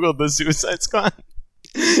just Googled The Suicide Squad.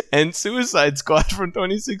 And Suicide Squad from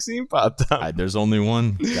 2016 popped up. There's only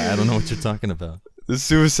one. I don't know what you're talking about. The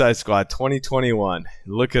Suicide Squad 2021.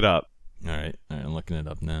 Look it up. All right, I'm looking it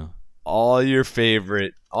up now. All your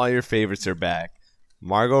favorites are back.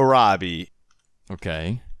 Margot Robbie.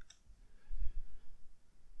 Okay.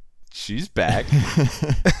 She's back.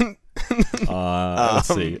 Let's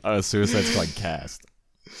see. Suicide Squad cast.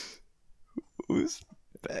 Who's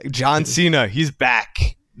back? John Cena. He's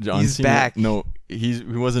back. He's back. No, he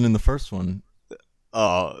wasn't in the first one.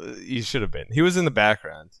 Oh, he should have been. He was in the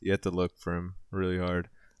background. You have to look for him really hard.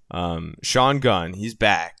 Sean Gunn. He's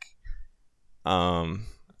back. I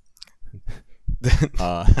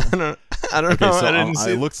don't know. So I didn't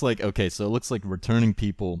see. It looks like returning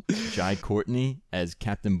people. Jai Courtney as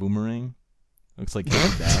Captain Boomerang. Looks like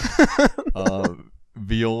he's back.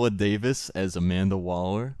 Viola Davis as Amanda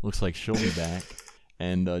Waller. Looks like she'll be back.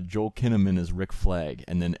 And Joel Kinnaman as Rick Flag.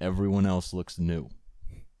 And then everyone else looks new.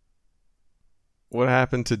 What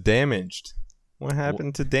happened to Damaged? What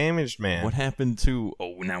happened to Damaged Man? What happened to?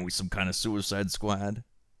 Oh, now we some kind of Suicide Squad.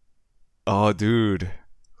 Oh, dude.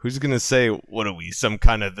 Who's going to say, what are we, some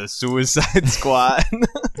kind of the Suicide Squad?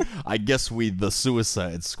 I guess we the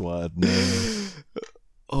Suicide Squad, man.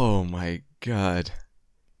 Oh, my God.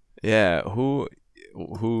 Yeah, who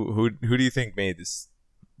do you think made this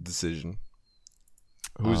decision?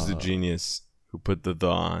 Who's the genius who put the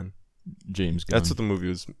on? James Gunn. That's what the movie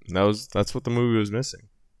was. That's what the movie was missing.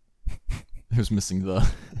 It was missing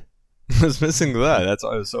the. It was missing the. That's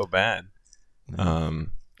why it was so bad.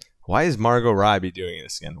 Why is Margot Robbie doing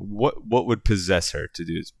this again? What would possess her to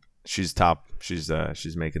do this? She's top. She's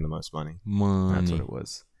making the most money. Money. That's what it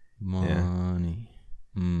was. Money.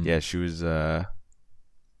 Yeah, yeah,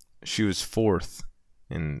 she was fourth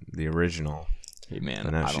in the original. Hey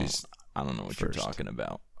man, I don't know what you're talking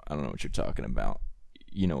about. I don't know what you're talking about.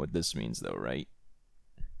 You know what this means though, right?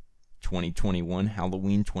 2021,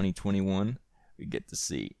 Halloween 2021. We get to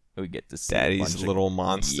see Daddy's Little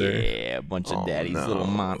Monster. Yeah, a bunch of Daddy's Little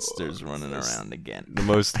Monsters running around again. The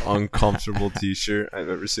most uncomfortable t-shirt I've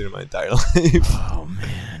ever seen in my entire life. Oh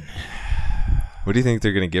man. What do you think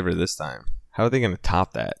they're going to give her this time? How are they going to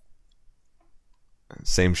top that?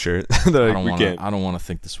 Same shirt. I don't want to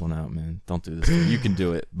think this one out, man. Don't do this. You can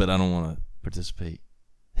do it, but I don't want to participate.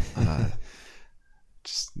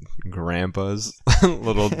 Just Grandpa's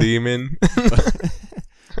little demon.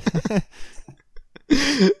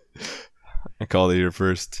 I called it here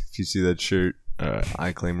first. If you see that shirt,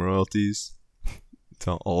 I claim royalties.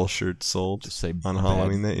 Tell all shirts sold. Just say on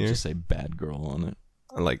Halloween that year. Just say bad girl on it.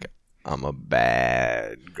 I'm a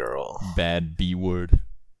bad girl. Bad B word.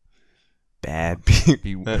 Bad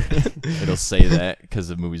B word. It'll say that because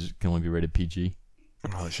the movies can only be rated PG.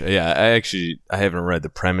 Oh shit! Yeah, I haven't read the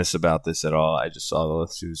premise about this at all. I just saw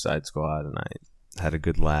the Suicide Squad and I had a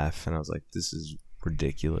good laugh, and I was like, "This is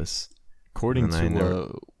ridiculous." According And I to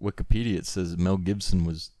never- Wikipedia, it says Mel Gibson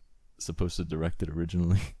was supposed to direct it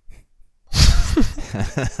originally.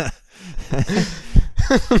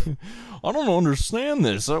 I don't understand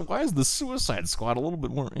this. Why is the Suicide Squad a little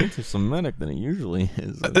bit more anti-Semitic than it usually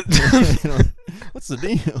is? What's the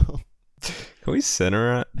deal? Can we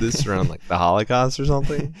center this around like the Holocaust or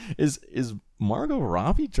something? Is Margot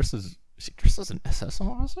Robbie dressed as an SS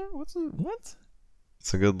officer? What?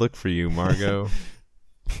 It's a good look for you, Margot.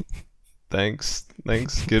 Thanks,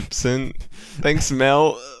 Gibson. Thanks,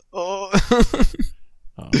 Mel. Oh.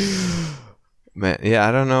 Man, yeah,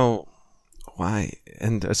 I don't know why,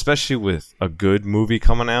 and especially with a good movie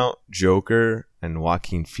coming out, Joker and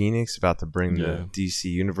Joaquin Phoenix about to bring the DC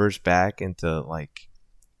universe back into like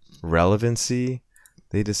relevancy,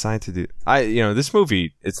 they decide to do. This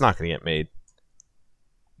movie, it's not going to get made.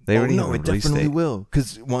 They already have a it release definitely date. will,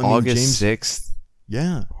 because August 6th.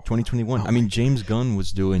 Yeah, 2021. I mean, James Gunn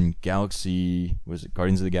was doing was it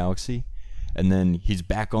Guardians of the Galaxy? And then he's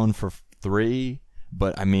back on for 3.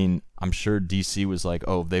 But, I mean, I'm sure DC was like,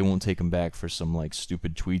 oh, they won't take him back for some, like,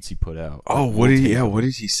 stupid tweets he put out. Oh, what did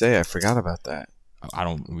he say? I forgot about that. I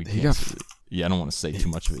don't want to say too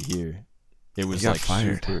much of it here. It was, he got like,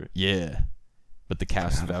 fired. Yeah. But the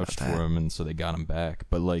cast vouched for him, and so they got him back.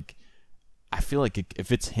 But, like, I feel like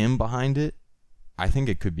if it's him behind it, I think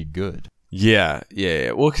it could be good. Yeah.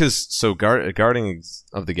 Well, because Guardians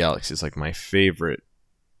of the Galaxy is like my favorite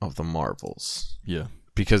of the Marvels. Yeah.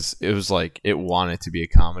 Because it was like it wanted to be a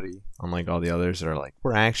comedy, unlike all the others that are like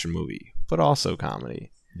we're action movie, but also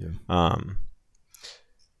comedy. Yeah.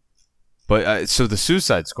 But so the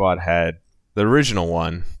Suicide Squad had the original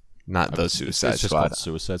one, not the Suicide it's just Squad. called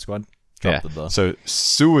Suicide Squad. Yeah. So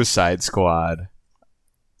Suicide Squad,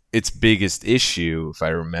 its biggest issue, if I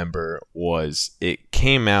remember, was it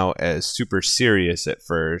came out as super serious at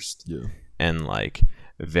first, and like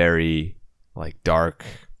very like dark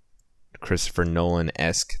Christopher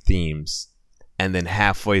Nolan-esque themes, and then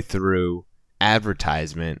halfway through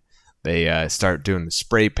advertisement they start doing the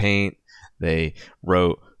spray paint. They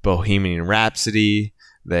wrote Bohemian Rhapsody.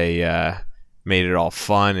 They made it all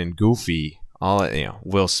fun and goofy. All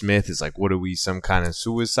Will Smith is like, what are we, some kind of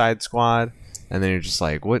Suicide Squad? And then you're just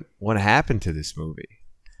like, what happened to this movie?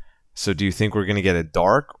 So do you think we're gonna get a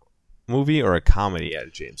dark movie or a comedy out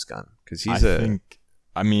of James Gunn? Because he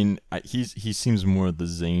seems more the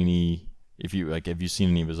zany. If you like, have you seen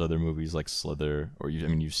any of his other movies like Slither, or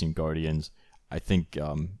you've seen Guardians? I think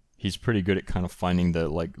he's pretty good at kind of finding the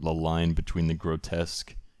line between the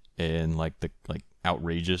grotesque and like the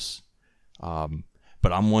outrageous.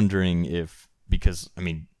 But I'm wondering because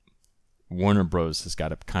Warner Bros has got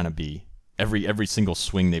to kind of be every single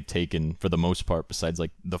swing they've taken for the most part, besides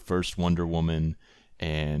like the first Wonder Woman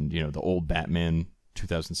and the old Batman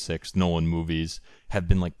 2006 Nolan movies have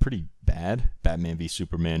been like pretty bad. Batman v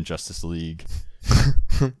Superman, Justice League,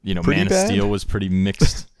 Man of Steel was pretty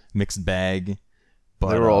mixed bag.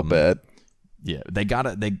 But they were all bad. Yeah,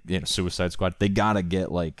 Suicide Squad. They gotta get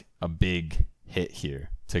like a big hit here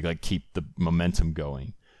to like keep the momentum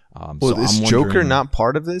going. Is Joker not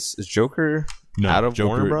part of this? Is Joker out of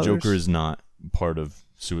Warner Brothers? Joker is not part of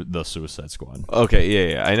the Suicide Squad.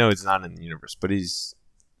 Okay, yeah. I know it's not in the universe, but it's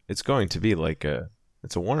going to be like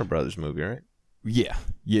it's a Warner Brothers movie, right? Yeah.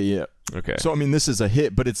 Okay. So this is a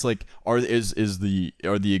hit, but it's like, are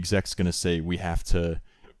the execs gonna say we have to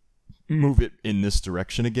move it in this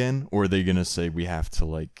direction again, or are they gonna say we have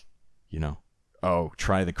to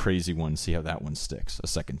try the crazy one, see how that one sticks a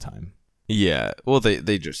second time? Yeah. Well,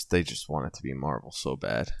 they just want it to be Marvel so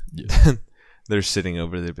bad. Yeah. They're sitting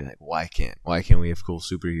over there, being like, why can't we have cool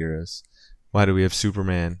superheroes? Why do we have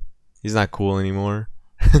Superman? He's not cool anymore.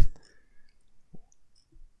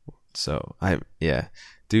 So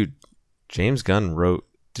dude, James Gunn wrote.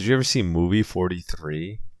 Did you ever see Movie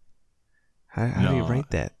 43? How do you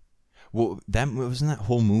rank that? Well, wasn't that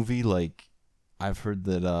whole movie like. I've heard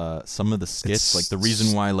that some of the skits, like the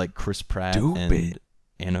reason why like Chris Pratt and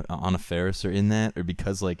Anna Faris are in that, or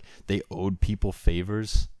because like they owed people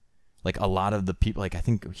favors. Like a lot of the people, like I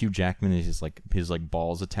think Hugh Jackman is his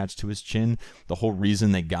balls attached to his chin. The whole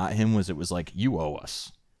reason they got him was it was like, you owe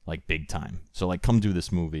us like big time. So like come do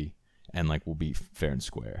this movie and like we'll be fair and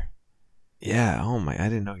square. Yeah. Oh my! I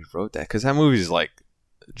didn't know he wrote that, because that movie is like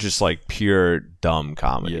just like pure dumb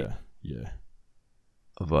comedy. Yeah.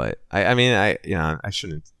 But I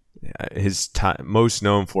shouldn't. His most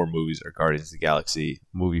known 4 movies are Guardians of the Galaxy,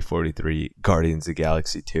 Movie 43, Guardians of the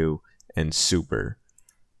Galaxy 2, and Super.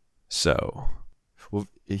 So, well,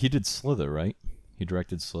 he did Slither, right? He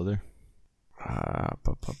directed Slither.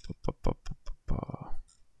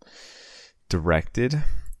 Directed?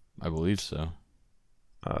 I believe so.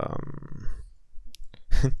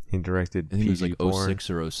 He directed. I think it was like PG-porn. 06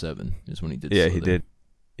 or 07 is when he did. Yeah, Slither. he did.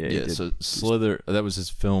 Yeah, he did. so Slither, that was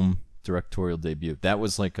his film directorial debut. That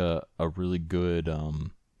was like a really good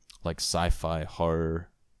like sci-fi horror,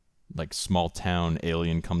 like small town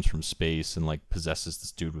alien comes from space and like possesses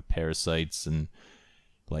this dude with parasites, and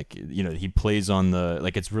like, you know, he plays on the,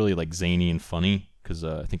 like, it's really like zany and funny because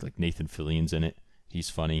I think like Nathan Fillion's in it. He's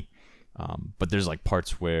funny. But there's like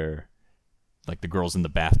parts where like the girl's in the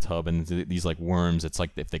bathtub and these like worms, it's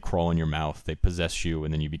like if they crawl in your mouth, they possess you,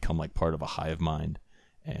 and then you become like part of a hive mind,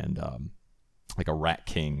 and like a rat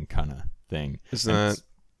king kind of thing. Isn't that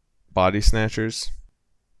Body Snatchers?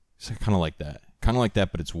 It's kind of like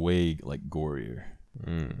that, but it's way like gorier.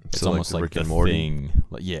 It's So almost like Rick The and Morty? Thing.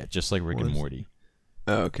 Like, yeah, just like Rick and Morty.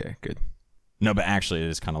 Oh, okay, good. No, but actually it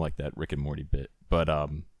is kind of like that Rick and Morty bit. But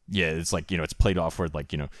yeah, it's like, you know, it's played off where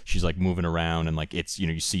like, you know, she's like moving around and like it's, you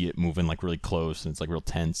know, you see it moving like really close and it's like real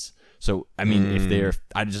tense. So I mean,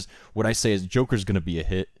 what I say is Joker's gonna be a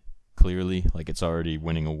hit. Clearly, like it's already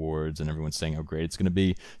winning awards and everyone's saying how great it's going to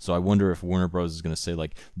be. So I wonder if Warner Bros. Is going to say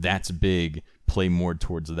like, that's big, play more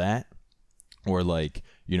towards that, or like,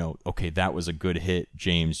 you know, okay, that was a good hit,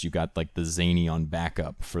 James, you got like the zany on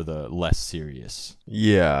backup for the less serious.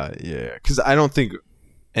 Yeah, because I don't think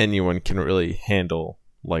anyone can really handle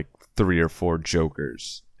like 3 or 4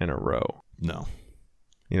 Jokers in a row. No,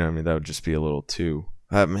 you know what I mean? That would just be a little too.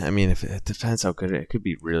 I mean, if it depends how good it could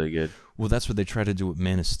be, really good. Well, that's what they tried to do with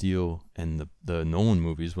Man of Steel and the Nolan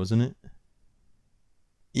movies, wasn't it?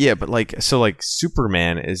 Yeah, but like, so like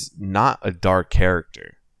Superman is not a dark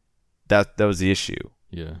character. That was the issue.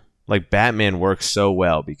 Yeah. Like Batman works so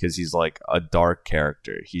well because he's like a dark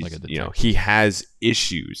character. He's like a you know, detective. he has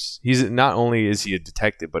issues. He's not only is he a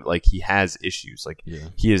detective, but like he has issues. Like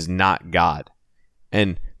he is not God.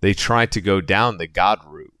 And they tried to go down the God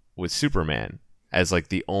route with Superman as like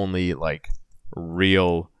the only like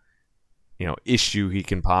real, you know, issue he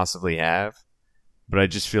can possibly have. But I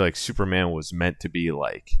just feel like Superman was meant to be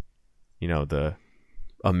like, you know, the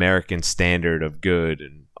American standard of good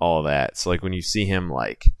and all that. So like when you see him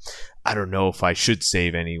like, I don't know if I should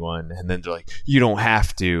save anyone, and then they're like, you don't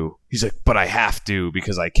have to. He's like, but I have to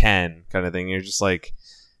because I can, kind of thing. You're just like,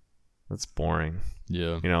 that's boring.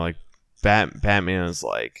 Yeah. You know, like Batman is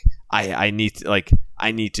like, I need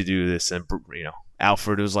to do this, and you know,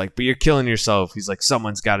 Alfred was like, but you're killing yourself. He's like,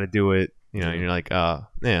 someone's got to do it. You know, and you're like,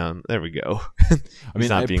 yeah, there we go. I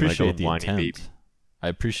mean, I appreciate the whiny intent. baby. I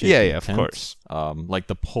appreciate Yeah, the yeah, of intent. course. Like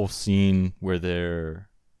the whole scene where they're,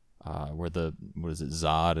 where the, what is it,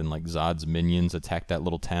 Zod and like Zod's minions attack that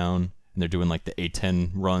little town, and they're doing like the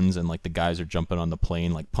A-10 runs, and like the guys are jumping on the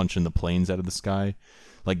plane, like punching the planes out of the sky.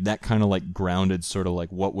 Like that kind of like grounded sort of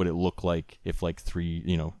like, what would it look like if like 3,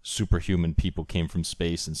 you know, superhuman people came from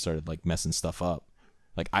space and started like messing stuff up.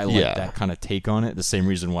 Like I like that kind of take on it. The same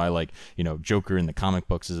reason why, like, you know, Joker in the comic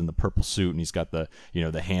books is in the purple suit and he's got the, you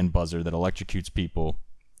know, the hand buzzer that electrocutes people.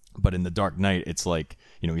 But in the Dark Knight, it's like,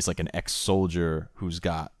 you know, he's like an ex-soldier who's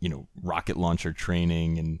got, you know, rocket launcher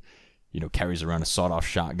training and, you know, carries around a sawed-off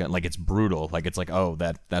shotgun. Like, it's brutal. Like, it's like, oh,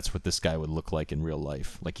 that's what this guy would look like in real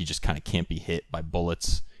life. Like, he just kind of can't be hit by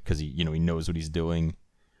bullets because he, you know, he knows what he's doing.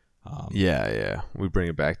 Yeah. We bring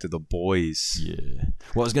it back to The Boys. Yeah.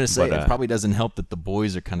 Well, I was gonna say, But, it probably doesn't help that The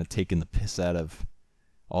Boys are kind of taking the piss out of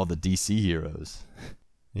all the DC heroes.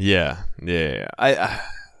 Yeah.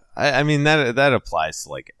 I mean that applies to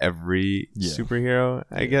like every superhero,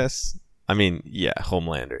 I guess. I mean, yeah,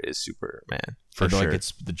 Homelander is Superman for sure. Like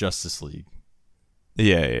it's the Justice League.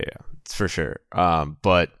 Yeah, it's for sure.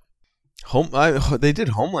 But they did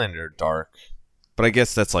Homelander dark, but I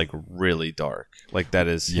guess that's like really dark. Like that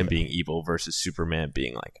is him being evil versus Superman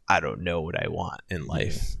being like, I don't know what I want in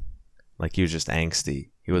life. Yeah. Like he was just angsty.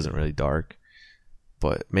 He wasn't really dark.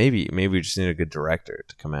 But maybe we just need a good director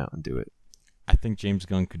to come out and do it. I think James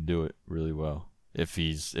Gunn could do it really well if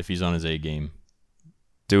he's on his A game.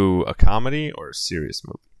 Do a comedy or a serious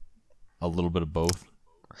movie? A little bit of both.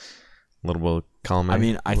 A little bit of comedy. I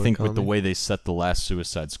mean, I think with the way they set the last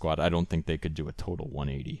Suicide Squad, I don't think they could do a total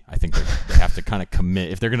 180. I think they have to kind of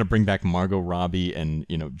commit. If they're going to bring back Margot Robbie and,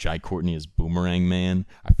 you know, Jai Courtney as Boomerang Man,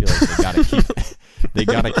 I feel like they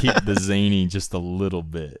got to keep the zany just a little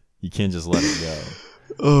bit. You can't just let it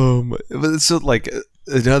go. But so like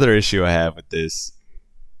another issue I have with this,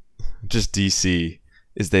 just DC,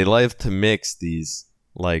 is they love to mix these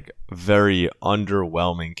like very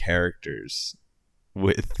underwhelming characters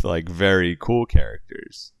with like very cool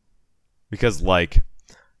characters, because like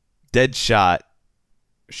Deadshot,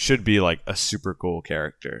 should be like a super cool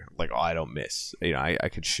character. Like, oh, I don't miss. You know, I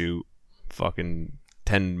could shoot fucking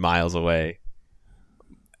 10 miles away.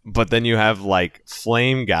 But then you have like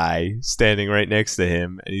Flame Guy standing right next to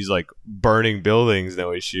him, and he's like burning buildings,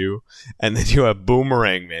 no issue. And then you have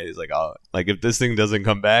Boomerang Man. He's like, oh, like if this thing doesn't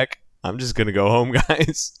come back, I'm just gonna go home,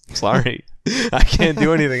 guys. Sorry, I can't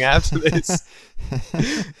do anything after this.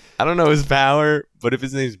 I don't know his power, but if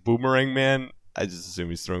his name's Boomerang Man, I just assume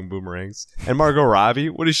he's throwing boomerangs. And Margot Robbie,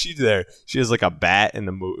 what does she do there? She has like a bat in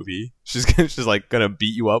the movie. She's like gonna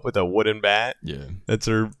beat you up with a wooden bat. Yeah, that's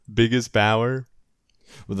her biggest power.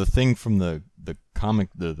 Well, the thing from the comic,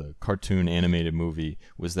 the cartoon animated movie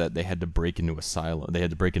was that they had to break into Asylum. They had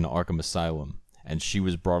to break into Arkham Asylum, and she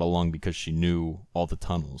was brought along because she knew all the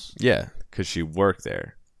tunnels. Yeah, because she worked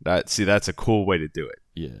there. That's a cool way to do it.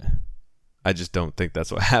 Yeah, I just don't think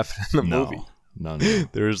that's what happened in the movie. No.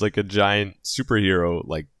 There was like a giant superhero,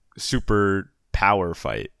 like super power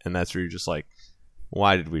fight, and that's where you're just like,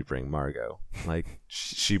 why did we bring Margot? Like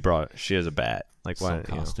she has a bat. Like why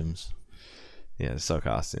costumes? Yeah, sell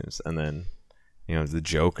costumes. And then, the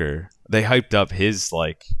Joker. They hyped up his,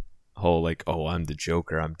 like, whole, like, oh, I'm the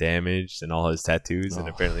Joker, I'm damaged, and all his tattoos, and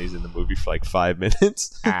apparently he's in the movie for, like, 5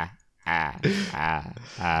 minutes.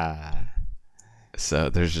 So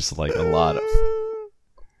there's just, like, a lot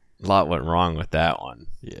went wrong with that one.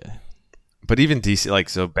 Yeah. But even DC, like,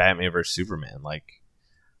 so Batman vs. Superman, like,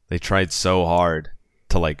 they tried so hard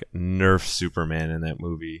to, like, nerf Superman in that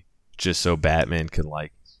movie just so Batman could,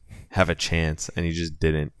 like, have a chance, and he just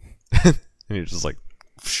didn't. And you're just like,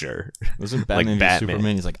 sure. Wasn't Batman like v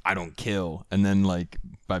Superman? He's like, I don't kill. And then like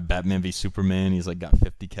by Batman v Superman, he's like got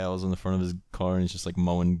 50 cows on the front of his car, and he's just like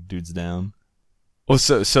mowing dudes down. Well,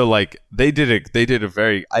 so like they did a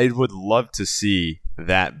very. I would love to see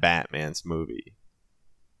that Batman's movie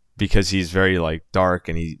because he's very like dark,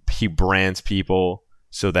 and he brands people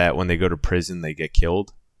so that when they go to prison they get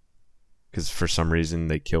killed. Because for some reason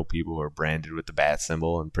they kill people who are branded with the bat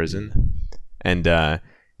symbol in prison, and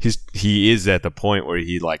he is at the point where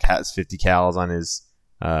he like has 50 cals on his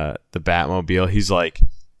the Batmobile. He's like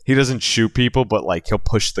he doesn't shoot people, but like he'll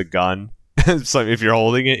push the gun. So if you're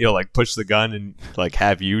holding it, he'll like push the gun and like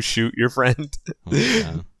have you shoot your friend.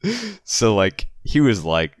 So like he was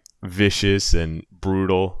like vicious and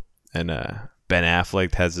brutal, and Ben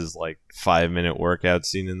Affleck has his like 5-minute workout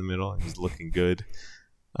scene in the middle, and he's looking good.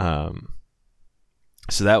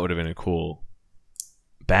 So that would have been a cool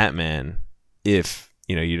Batman if,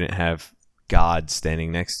 you didn't have God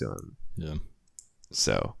standing next to him. Yeah.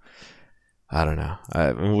 So, I don't know.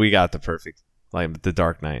 We got the perfect, like, The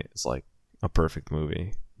Dark Knight is like a perfect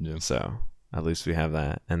movie. Yeah. So, at least we have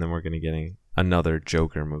that. And then we're going to get another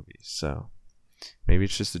Joker movie. So, maybe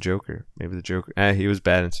it's just the Joker. Maybe the Joker. He was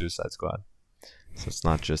bad in Suicide Squad. So, it's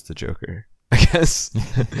not just the Joker, I guess.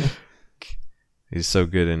 He's so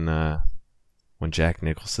good in, when Jack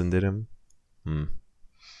Nicholson did him.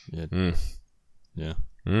 Yeah. Yeah.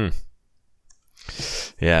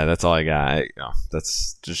 Yeah, that's all I got.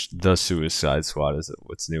 That's just the Suicide Squad is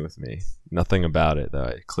what's new with me. Nothing about it, though.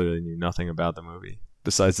 I clearly knew nothing about the movie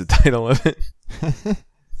besides the title of it.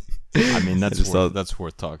 I mean, that's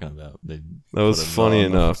worth talking about. That was funny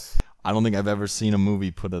enough. I don't think I've ever seen a movie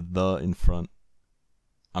put a "the" in front.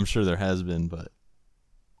 I'm sure there has been, but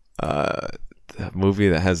that movie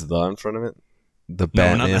that has "the" in front of it. The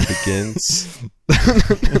Batman Begins.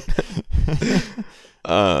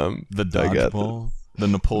 The Dodgeball. The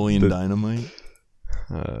Napoleon Dynamite.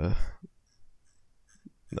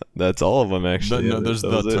 That's all of them, actually. There's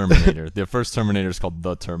The Terminator. The first Terminator is called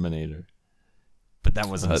The Terminator. But that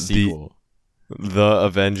wasn't a sequel. The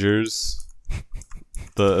Avengers.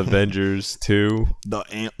 The Avengers 2. The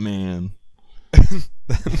Ant-Man.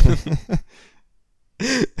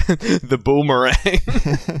 The Boomerang.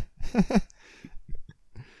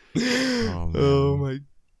 Oh my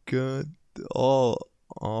god. All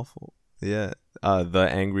awful. Yeah. The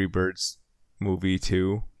Angry Birds movie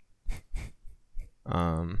 2.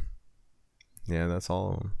 Yeah, that's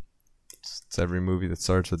all of them. It's every movie that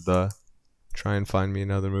starts with the. Try and find me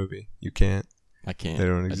another movie. You can't. I can't. They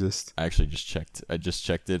don't exist. I actually just checked. I just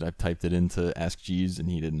checked it. I typed it into Ask Jeeves, and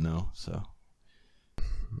he didn't know. So,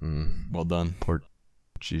 well done. Poor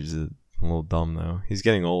Jeeves is a little dumb though. He's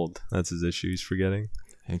getting old. That's his issue. He's forgetting.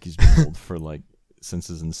 I think he's been old for like since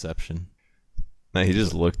his inception. No, he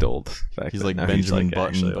just looked old. He's like Benjamin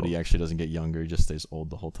Button, but he actually doesn't get younger. He just stays old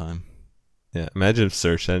the whole time. Yeah, imagine if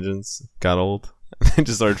search engines got old and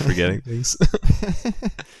just started forgetting things.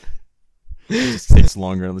 It just takes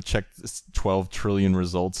longer to check 12 trillion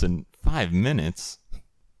results in 5 minutes.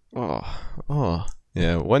 Oh.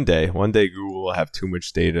 Yeah, one day Google will have too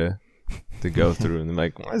much data to go through, and they're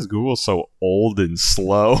like, why is Google so old and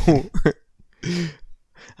slow?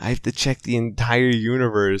 I have to check the entire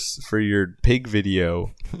universe for your pig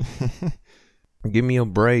video. Give me a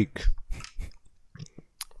break.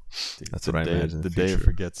 Dude, That's what I imagine. The day it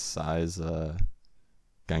forgets size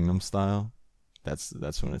Gangnam Style, that's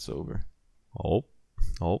when it's over. Oh.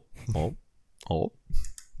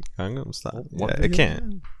 Gangnam Style. Yeah, What it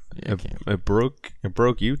can't. Yeah, it can't. It broke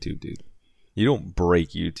YouTube, dude. You don't break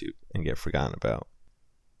YouTube and get forgotten about.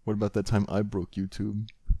 What about that time I broke YouTube?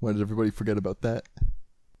 Why did everybody forget about that?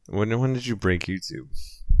 When did you break YouTube?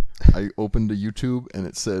 I opened a YouTube and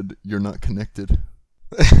it said, "You're not connected."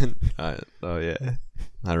 Oh yeah,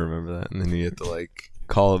 I remember that. And then you had to like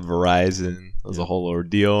call Verizon. It was a whole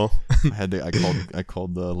ordeal. I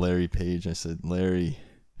called Larry Page. I said, "Larry,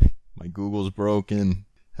 my Google's broken.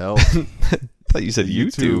 Help!" I thought you said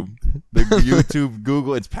YouTube. The YouTube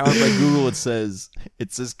Google. It's powered by Google. It says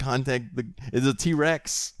contact. It's a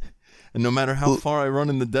T-Rex, and no matter how far I run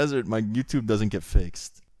in the desert, my YouTube doesn't get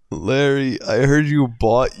fixed. Larry, I heard you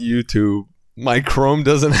bought YouTube. My Chrome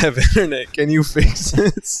doesn't have internet. Can you fix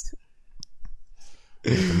this?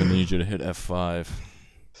 I'm gonna need you to hit F5,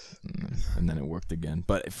 and then it worked again.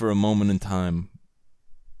 But for a moment in time,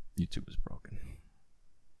 YouTube was broken.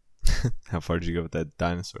 How far did you go with that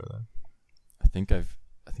dinosaur though? I think I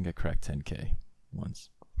cracked 10K once.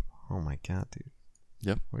 Oh my god, dude.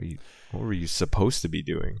 Yep. What were you supposed to be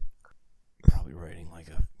doing? Probably writing like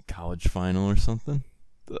a college final or something.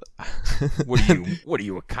 What are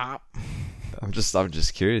you, a cop? I'm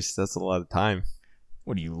just curious. That's a lot of time.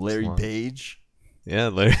 What are you, Larry Page? Yeah,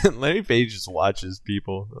 Larry Page just watches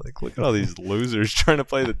people. Like, look at all these losers trying to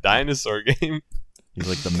play the dinosaur game. He's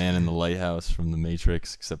like the man in the lighthouse from The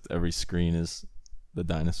Matrix, except every screen is the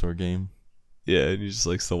dinosaur game. Yeah, and he just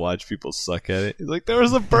likes to watch people suck at it. He's like, there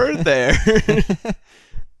was a bird there.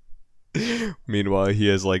 Meanwhile, he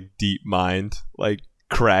has like DeepMind, like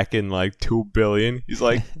cracking like 2 billion. He's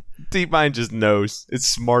like, DeepMind just knows. It's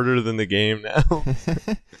smarter than the game now.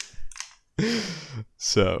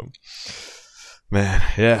 So, man,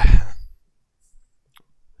 yeah.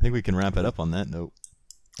 I think we can wrap it up on that note.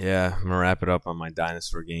 Yeah, I'm gonna wrap it up on my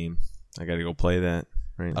dinosaur game. I gotta go play that.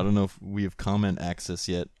 Right. I don't know if we have comment access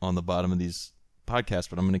yet on the bottom of these podcasts,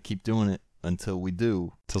 but I'm gonna keep doing it until we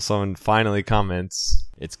do. Till someone finally comments.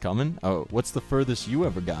 It's coming? Oh, what's the furthest you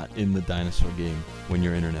ever got in the dinosaur game when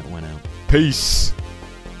your internet went out? Peace.